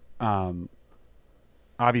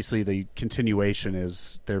obviously the continuation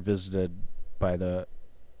is they're visited by the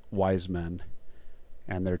wise men,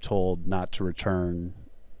 and they're told not to return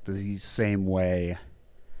the same way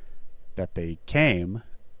that they came.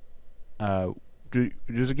 Does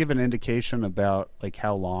it give an indication about, like,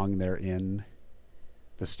 how long they're in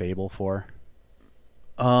the stable for?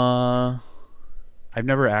 I've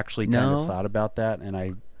never actually kind of thought about that, and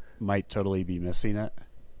I might totally be missing it.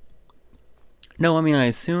 No, I mean, I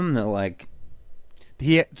assume that, like,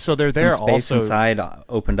 so they're there some space also inside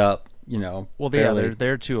opened up, Well, they're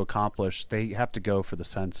there to accomplish. They have to go for the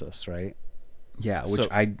census, right? Yeah, which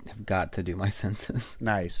I have got to do my census.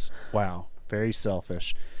 Nice. Wow. Very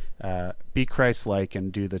selfish. Be Christ-like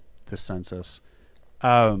and do the census.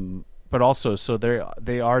 But also, so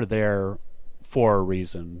they are there for a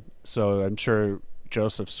reason. So I'm sure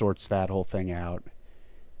Joseph sorts that whole thing out.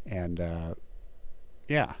 And,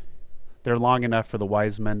 yeah. They're long enough for the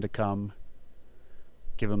wise men to come,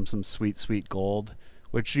 give them some sweet, sweet gold,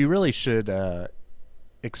 which you really should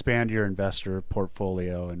expand your investor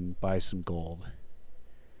portfolio and buy some gold.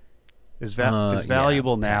 As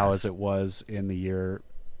valuable now as it was in the year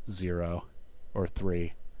 0 or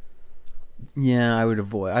 3. Yeah, I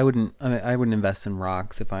wouldn't invest in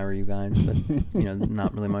rocks if I were you guys, but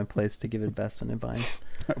not really my place to give investment advice.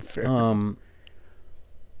 Fair.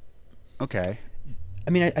 Okay. I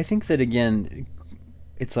mean, I think that, again,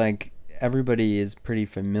 it's like everybody is pretty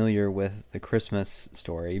familiar with the Christmas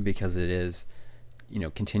story because it is,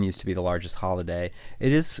 continues to be the largest holiday.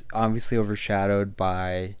 It is obviously overshadowed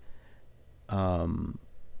by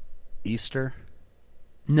Easter?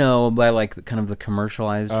 No, by, like, kind of the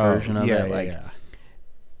commercialized version of it. Like, yeah.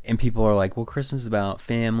 And people are like, well, Christmas is about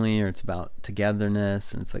family, or it's about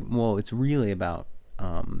togetherness, and it's like, well, it's really about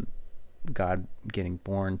God getting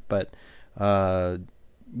born. But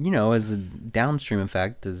as a downstream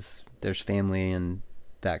effect, as there's family and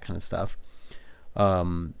that kind of stuff.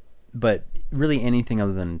 But really anything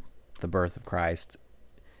other than the birth of Christ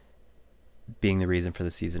being the reason for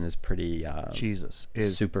the season is pretty Jesus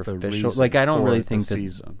is superficial. Like, I don't really think that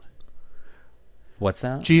season. What's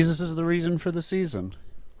that? Jesus is the reason for the season.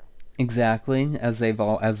 Exactly, as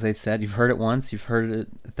they've said. You've heard it once, you've heard it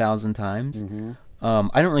 1,000 times. Mm-hmm.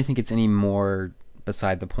 I don't really think it's any more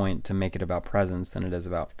beside the point to make it about presents than it is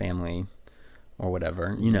about family or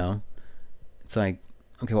whatever. It's like,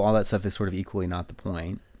 okay, well, all that stuff is sort of equally not the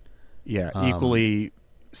point. Yeah, equally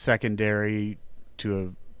secondary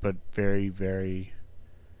but very, very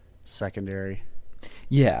secondary.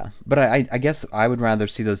 Yeah, but I guess I would rather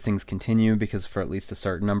see those things continue, because for at least a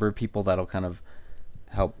certain number of people, that'll kind of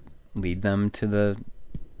help lead them to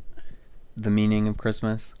the meaning of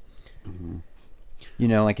Christmas. Mm-hmm.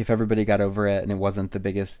 Like if everybody got over it and it wasn't the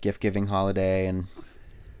biggest gift-giving holiday and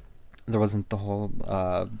there wasn't the whole,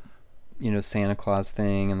 Santa Claus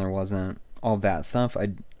thing and there wasn't all that stuff,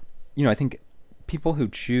 I think people who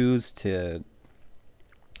choose to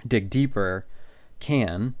dig deeper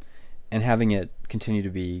can, and having it continue to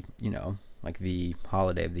be, like the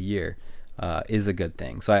holiday of the year is a good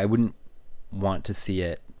thing. So I wouldn't want to see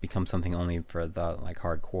it become something only for the like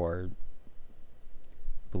hardcore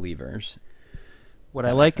believers. What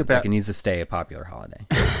I like about it needs to stay a popular holiday.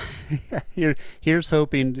 Here's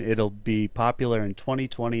hoping it'll be popular in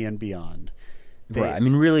 2020 and beyond. Right. I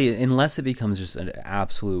mean, really, unless it becomes just an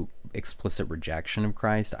absolute explicit rejection of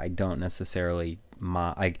Christ, I don't necessarily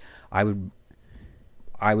I would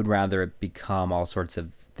rather it become all sorts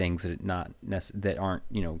of things that aren't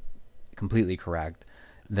completely correct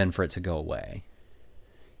than for it to go away.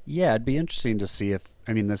 Yeah, it'd be interesting to see if,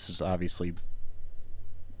 I mean, this is obviously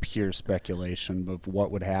pure speculation of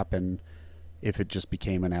what would happen if it just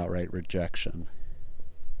became an outright rejection.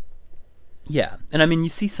 Yeah, and I mean, you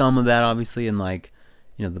see some of that obviously in like,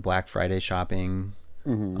 the Black Friday shopping,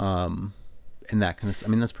 mm-hmm. And that kind of. I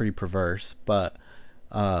mean, that's pretty perverse, but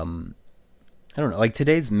I don't know. Like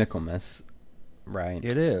today's Michaelmas, right?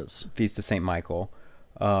 It is Feast of Saint Michael.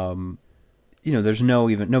 There's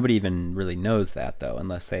nobody even really knows that though,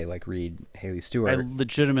 unless they like read Haley Stewart. I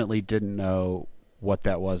legitimately didn't know what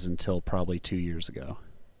that was until probably 2 years ago.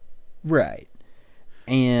 Right.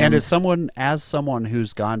 And as someone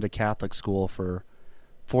who's gone to Catholic school for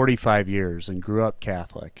 45 years and grew up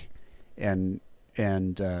Catholic and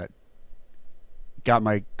got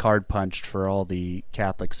my card punched for all the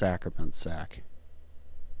Catholic sacraments, Zach.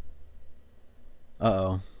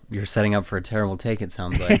 Uh-oh. You're setting up for a terrible take, it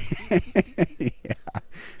sounds like. Yeah.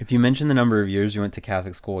 If you mention the number of years you went to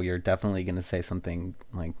Catholic school, you're definitely going to say something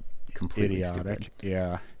like completely idiotic. Stupid.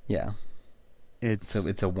 Yeah. Yeah. It's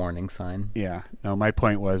a warning sign. Yeah. No, my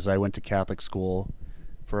point was I went to Catholic school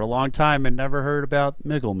for a long time and never heard about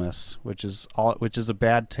Michaelmas, which is a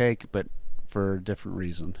bad take, but for a different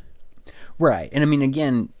reason. Right. And I mean,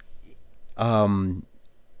 again,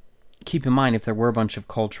 keep in mind, if there were a bunch of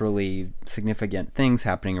culturally significant things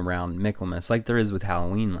happening around Michaelmas, like there is with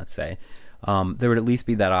Halloween, let's say, there would at least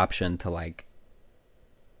be that option to like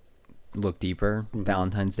look deeper. Mm-hmm.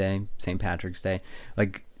 Valentine's Day, St. Patrick's Day,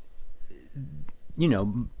 like,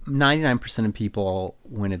 99% of people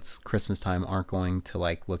when it's Christmas time aren't going to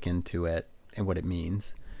like look into it and what it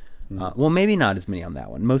means. Well, maybe not as many on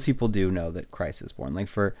that one. Most people do know that Christ is born. Like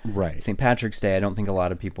for St. Patrick's Day, I don't think a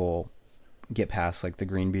lot of people get past like the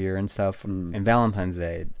green beer and stuff. And Valentine's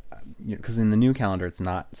Day, because in the new calendar it's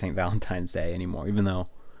not St. Valentine's Day anymore, even though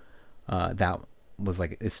that was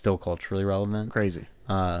like is still culturally relevant. Crazy.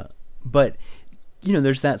 But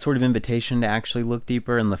there's that sort of invitation to actually look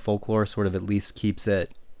deeper, and the folklore sort of at least keeps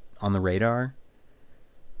it on the radar.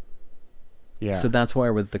 Yeah. So that's why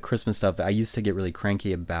with the Christmas stuff, I used to get really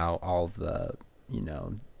cranky about all of the,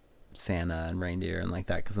 Santa and reindeer and like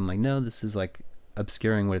that, because I'm like, no, this is like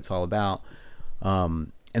obscuring what it's all about.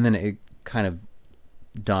 And then it kind of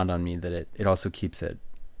dawned on me that it also keeps it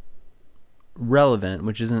relevant,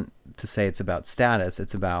 which isn't to say it's about status.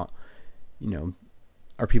 It's about,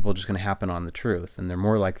 are people just going to happen on the truth? And they're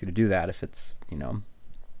more likely to do that if it's,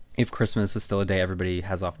 if Christmas is still a day everybody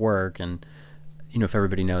has off work, and, if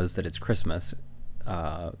everybody knows that it's Christmas,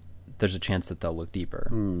 there's a chance that they'll look deeper.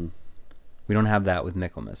 We don't have that with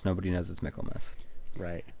Michaelmas. Nobody knows it's Michaelmas.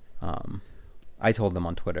 Right. I told them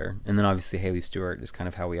on Twitter. And then obviously Haley Stewart is kind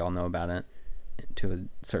of how we all know about it to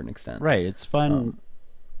a certain extent. Right. It's fun.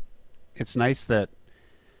 It's nice that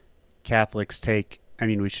Catholics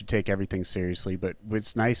we should take everything seriously, but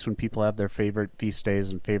it's nice when people have their favorite feast days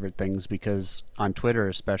and favorite things, because on Twitter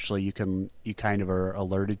especially you kind of are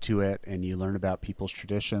alerted to it and you learn about people's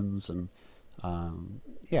traditions, and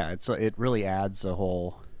yeah, it really adds a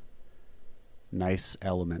whole nice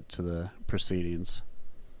element to the proceedings.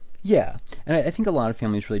 Yeah, and I think a lot of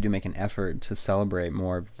families really do make an effort to celebrate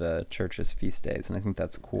more of the church's feast days, and I think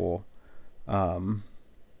that's cool. Um,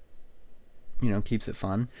 keeps it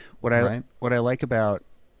fun, What I right? what I like about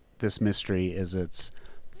this mystery is it's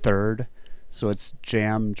third, so it's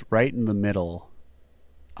jammed right in the middle,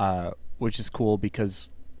 which is cool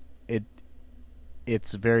because it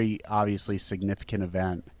it's a very obviously significant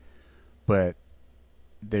event, but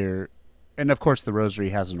there, and of course the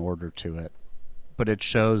rosary has an order to it, but it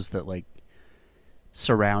shows that like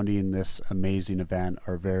surrounding this amazing event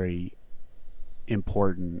are very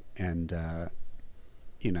important and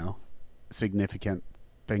you know significant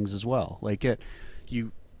things as well. Like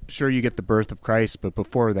you sure you get the birth of Christ, but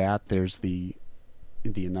before that there's the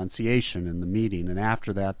Annunciation and the meeting, and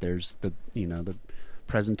after that there's the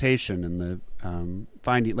presentation and the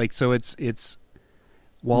finding. Like so, it's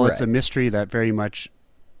while it's a Right. mystery that very much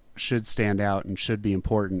should stand out and should be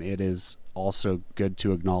important, it is also good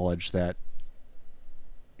to acknowledge that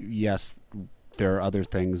yes, there are other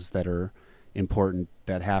things that are important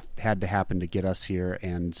that have had to happen to get us here,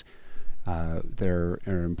 and there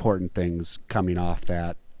are important things coming off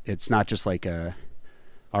that. It's not just like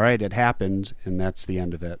all right, it happened and that's the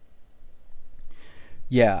end of it.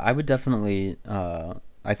 Yeah, I would definitely.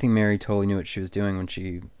 I think Mary totally knew what she was doing when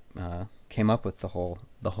she came up with the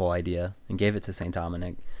whole idea and gave it to Saint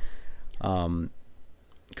Dominic.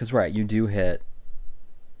 Because right, you do hit,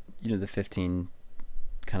 the 15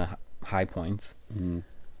 kind of high points Mm.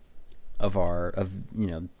 of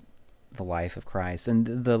the life of Christ, and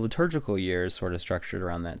the liturgical year is sort of structured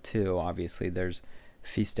around that too. Obviously, there's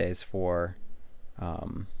feast days for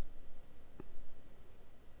um,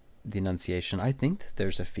 the Annunciation. I think that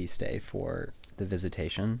there's a feast day for the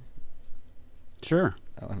Visitation. Sure.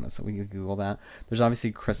 I don't know, so we could Google that. There's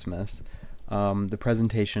obviously Christmas. The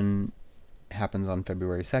presentation happens on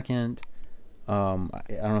February 2nd. I don't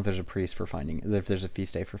know if there's a priest for finding, if there's a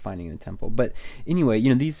feast day for finding in the temple. But anyway,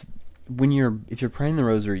 these, if you're praying the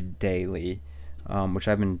rosary daily, which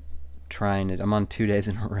I've been trying it, I'm on 2 days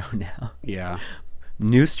in a row now. Yeah.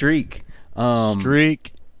 New streak.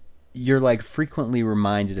 Streak. You're like frequently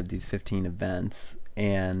reminded of these 15 events,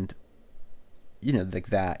 and like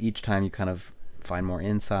that each time you kind of find more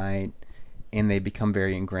insight, and they become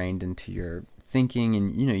very ingrained into your thinking,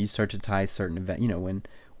 and you start to tie certain event,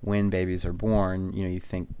 when babies are born, you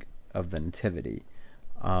think of the Nativity.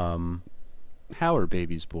 How are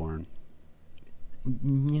babies born?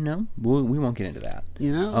 We won't get into that.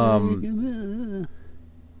 Um,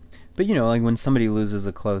 But like when somebody loses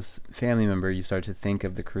a close family member, you start to think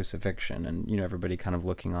of the crucifixion, and everybody kind of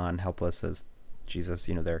looking on helpless as Jesus,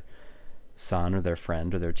 their son or their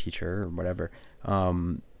friend or their teacher or whatever,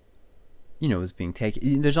 is being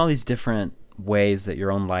taken. There's all these different ways that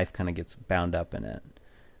your own life kind of gets bound up in it,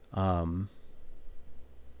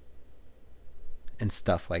 and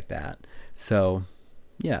stuff like that. So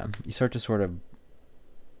yeah, you start to sort of,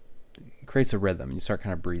 it creates a rhythm, and you start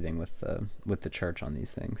kind of breathing with the church on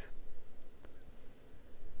these things.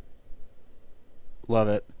 Love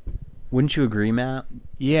it. Wouldn't you agree, Matt?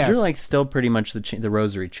 Yes. You're like still pretty much the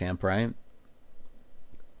rosary champ, right?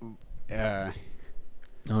 Uh,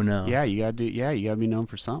 Oh no. yeah, you gotta do. Yeah, you gotta be known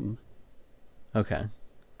for something. Okay.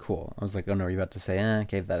 Cool. I was like, oh no, are you about to say,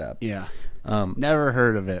 gave that up? Yeah. Um, Never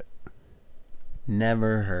heard of it.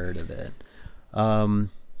 never heard of it.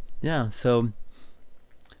 Yeah. So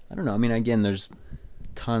I don't know. I mean, again, there's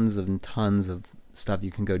tons and tons of stuff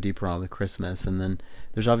you can go deeper on with Christmas, and then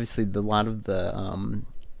there's obviously a lot of the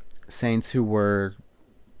saints who were,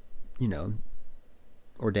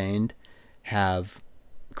 ordained, have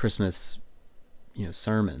Christmas,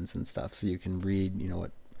 sermons and stuff, so you can read,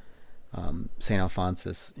 what Saint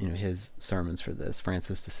Alphonsus, his sermons for this,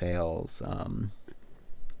 Francis de Sales, all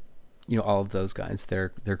of those guys, their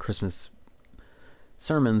Christmas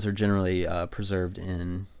sermons are generally preserved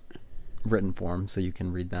in written form, so you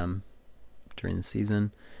can read them during the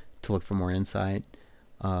season to look for more insight.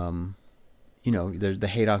 The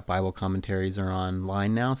Haydock Bible commentaries are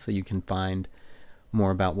online now, so you can find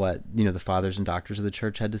more about what the fathers and doctors of the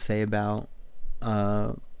church had to say about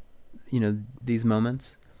these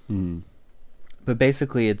moments. Mm. But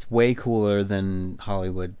basically, it's way cooler than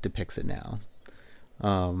Hollywood depicts it now.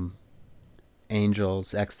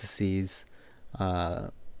 Angels, ecstasies,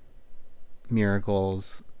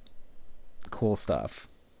 miracles, cool stuff.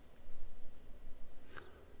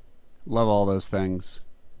 Love all those things.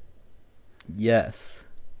 Yes.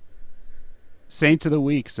 Saint of the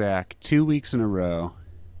week, Zach. 2 weeks in a row.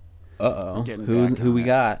 Uh-oh. Getting Who back we on it.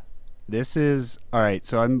 got? This is all right.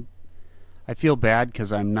 So I feel bad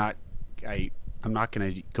because I'm not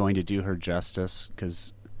going to do her justice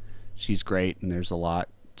because she's great and there's a lot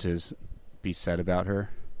to be said about her.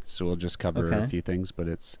 So we'll just cover a Okay. few things, but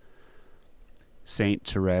it's Saint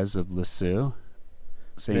Therese of Lisieux,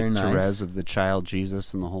 Very Saint Therese nice. of the Child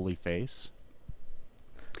Jesus and the Holy Face,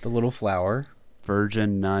 The little flower.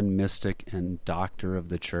 Virgin, nun, mystic, and doctor of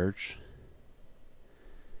the Church.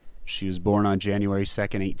 She was born on January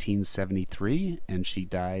 2nd, 1873, and she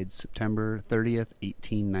died September 30th,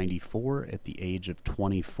 1894, at the age of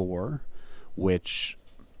 24, which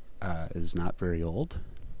is not very old.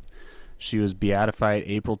 She was beatified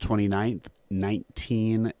April 29th,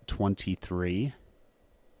 1923,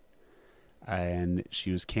 and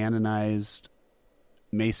she was canonized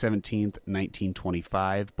May 17th,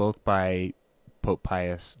 1925, both by Pope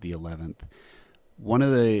Pius XI. One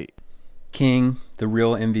of the King, the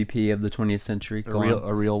real MVP of the 20th century. Go on.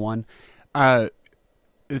 a real one. Uh,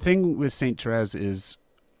 the thing with Saint Therese is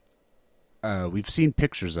we've seen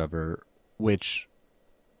pictures of her, which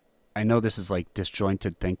I know this is like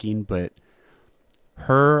disjointed thinking, but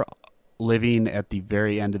her living at the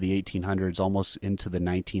very end of the 1800s, almost into the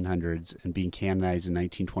 1900s, and being canonized in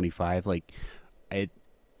 1925, like it,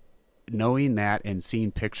 knowing that and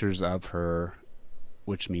seeing pictures of her,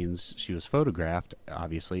 which means she was photographed,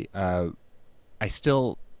 obviously. I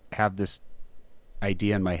still have this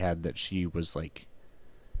idea in my head that she was like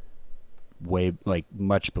way like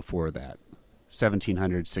much before that,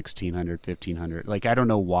 1700, 1600, 1500. Like I don't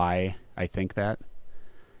know why I think that.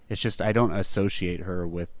 It's just I don't associate her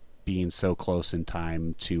with being so close in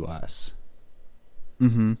time to us,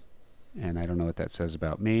 Mm-hmm. and I don't know what that says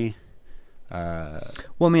about me. Well,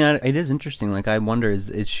 I mean, it is interesting. Like, I wonder,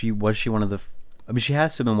 is she was she one of the? I mean, she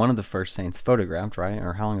has to have been one of the first saints photographed, right?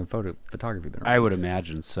 Or how long have photography been I around? would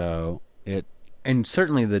imagine so. And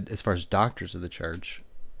certainly, as far as doctors of the church,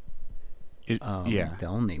 Yeah. the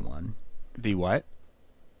only one, The what?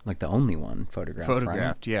 like the only one photographed, right?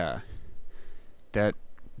 Photographed, yeah. That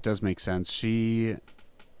does make sense. She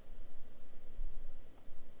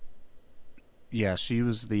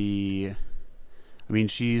was the. I mean,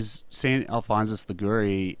 she's Saint Alphonsus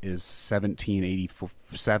Liguori is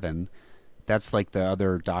 1787. That's like the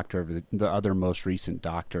other doctor of the other most recent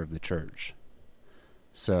doctor of the church.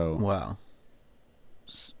 So Wow.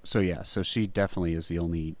 so she definitely is the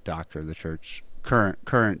only doctor of the church,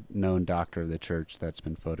 current known doctor of the church that's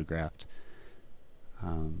been photographed.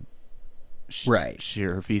 Um, Right.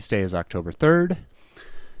 her feast day is October 3rd.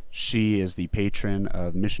 She is the patron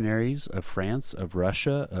of missionaries, of France, of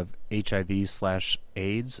Russia, of HIV/AIDS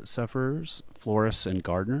sufferers, florists and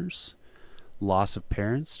gardeners, loss of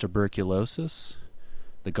parents, tuberculosis,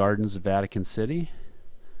 the gardens of Vatican City,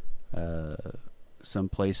 some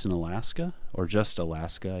place in Alaska, or just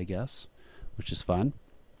Alaska, I guess, which is fun.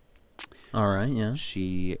 All right. Yeah.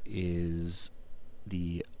 She is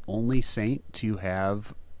the only saint to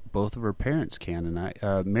have both of her parents canonized,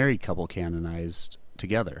 married couple canonized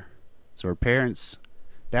together. So her parents,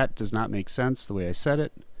 that does not make sense the way I said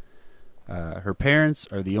it. Her parents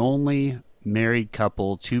are the only married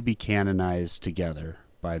couple to be canonized together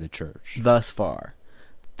by the church Thus far,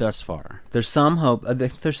 thus far. there's some hope.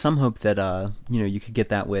 There's some hope that you could get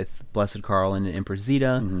that with Blessed Carl and Empress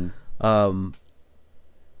Zita. Mm-hmm.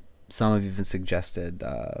 Some have even suggested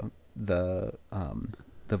the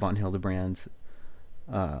von Hildebrands.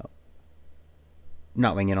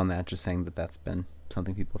 Not weighing in on that, just saying that that's been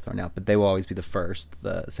something people have thrown out. But they will always be the first,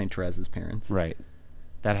 the Saint Therese's parents. Right.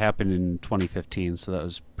 That happened in 2015, so that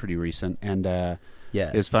was pretty recent. And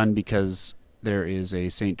Yes. it was fun because there is a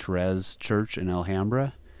Saint Therese church in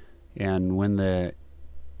Alhambra, and when the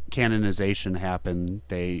canonization happened,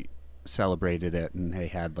 they celebrated it, and they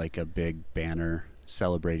had like a big banner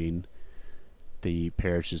celebrating the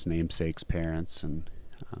parish's namesake's parents. And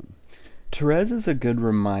Therese is a good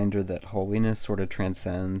reminder that holiness sort of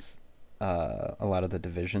transcends a lot of the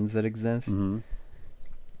divisions that exist, mm-hmm.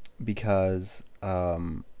 because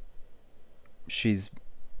she's,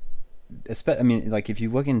 I mean, like if you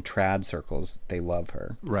look in trad circles, they love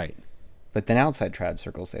her, Right. but then outside trad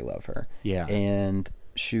circles, they love her. Yeah. And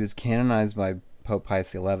she was canonized by Pope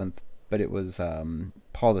Pius XI, but it was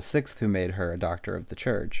Paul VI who made her a doctor of the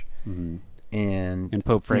church. Mm-hmm. And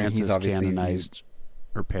Pope you know, Francis he's obviously canonized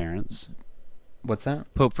her parents. What's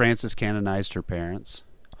that? Pope Francis canonized her parents.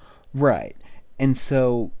 Right. And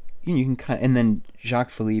so you can kind of, and then Jacques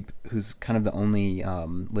Philippe, who's kind of the only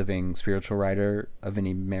living spiritual writer of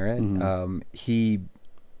any merit, Mm-hmm. he,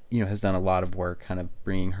 has done a lot of work kind of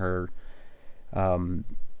bringing her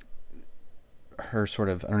sort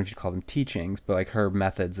of, I don't know if you call them teachings, but like her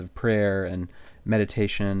methods of prayer and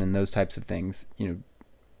meditation and those types of things,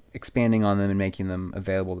 expanding on them and making them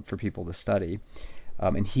available for people to study.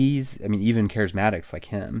 And he's, I mean, even charismatics like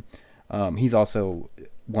him, he's also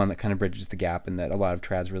one that kind of bridges the gap, and that a lot of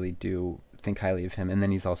trads really do think highly of him. And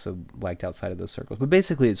then he's also liked outside of those circles. But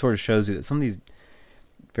basically, it sort of shows you that some of these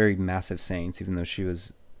very massive saints, even though she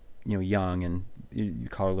was, young, and you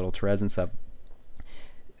call her little Therese and stuff,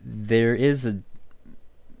 there is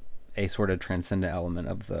a sort of transcendent element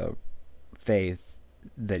of the faith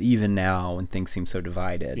that even now, when things seem so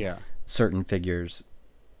divided, certain figures,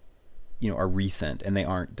 are recent and they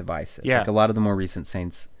aren't divisive. Yeah. Like a lot of the more recent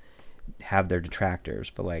saints have their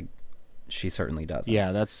detractors, but like she certainly doesn't.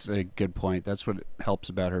 Yeah, that's a good point. That's what helps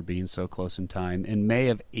about her being so close in time. In May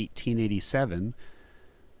of 1887,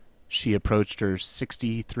 she approached her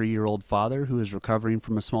 63-year-old father, who was recovering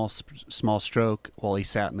from a small stroke, while he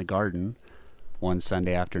sat in the garden one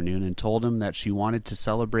Sunday afternoon, and told him that she wanted to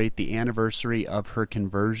celebrate the anniversary of her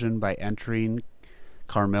conversion by entering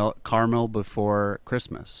Carmel before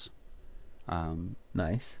Christmas.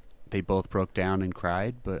 Nice. They both broke down and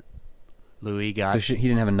cried, but Louis got... So he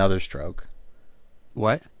didn't have another stroke?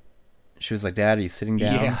 What? She was like, Dad, are you sitting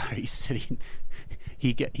down? Yeah, are you sitting...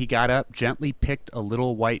 He got up, gently picked a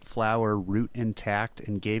little white flower, root intact,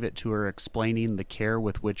 and gave it to her, explaining the care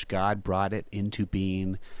with which God brought it into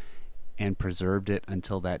being and preserved it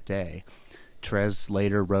until that day. Therese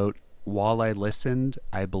later wrote, "While I listened,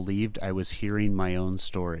 I believed I was hearing my own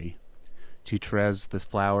story." To Therese, this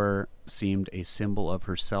flower seemed a symbol of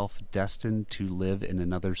herself, destined to live in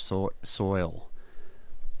another soil.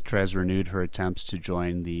 Therese renewed her attempts to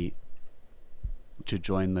join the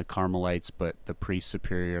Carmelites, but the priest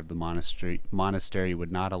superior of the monastery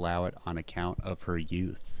would not allow it on account of her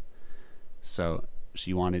youth. So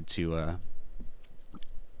she wanted to.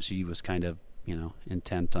 She was kind of,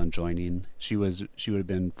 intent on joining. She would have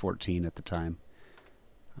been 14 at the time.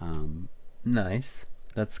 Nice.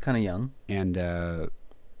 That's kind of young. And I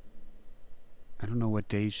don't know what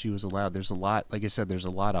days she was allowed. There's a lot. Like I said, there's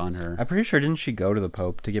a lot on her. I'm pretty sure, didn't she go to the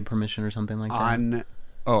Pope to get permission or something like that?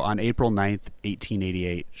 On April 9th,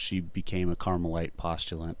 1888, she became a Carmelite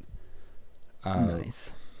postulant.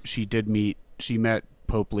 Nice. She met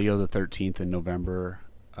Pope Leo the 13th in November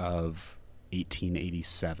of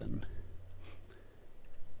 1887.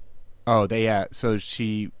 So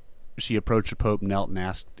she approached the Pope, knelt, and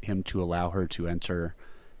asked him to allow her to enter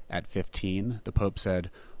at 15. The Pope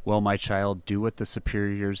said, "Well, my child, do what the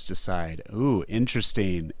superiors decide." Ooh,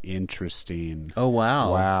 interesting. Oh,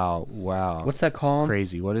 wow. Wow. What's that called?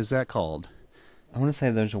 Crazy. What is that called? I want to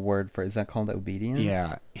say there's a word for it. Is that called obedience?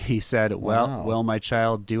 Yeah. He said, Wow. Well, my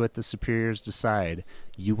child, do what the superiors decide.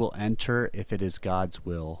 You will enter if it is God's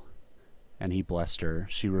will." And he blessed her.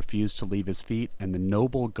 She refused to leave his feet, and the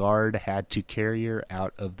noble guard had to carry her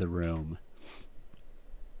out of the room.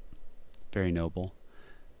 Very noble.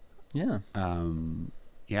 Yeah.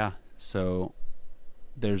 Yeah. So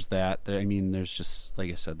there's that. There's just,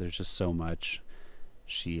 like I said, there's just so much.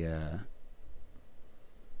 She,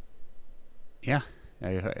 yeah.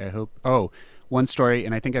 I hope. Oh, one story,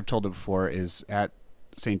 and I think I've told it before, is at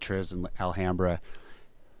St. Therese in Alhambra.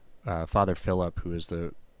 Father Philip, who is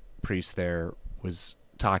the priest there, was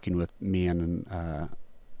talking with me and a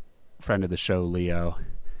friend of the show, Leo,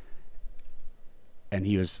 and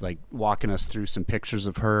he was like walking us through some pictures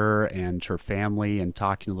of her and her family and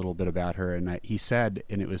talking a little bit about her. And he said,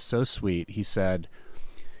 and it was so sweet, he said,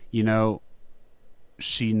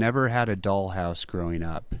 she never had a dollhouse growing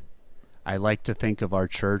up. I like to think of our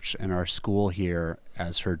church and our school here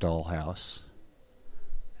as her dollhouse.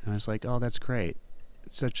 And I was like, oh, that's great.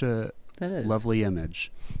 It's such a lovely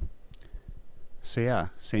image. So yeah,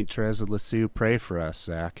 St. Therese of Lisieux, pray for us,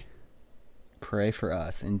 Zach. Pray for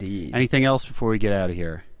us, indeed. Anything else before we get out of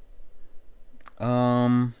here?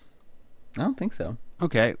 I don't think so.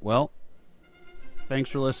 Okay, well, thanks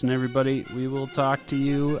for listening, everybody. We will talk to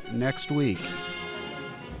you next week.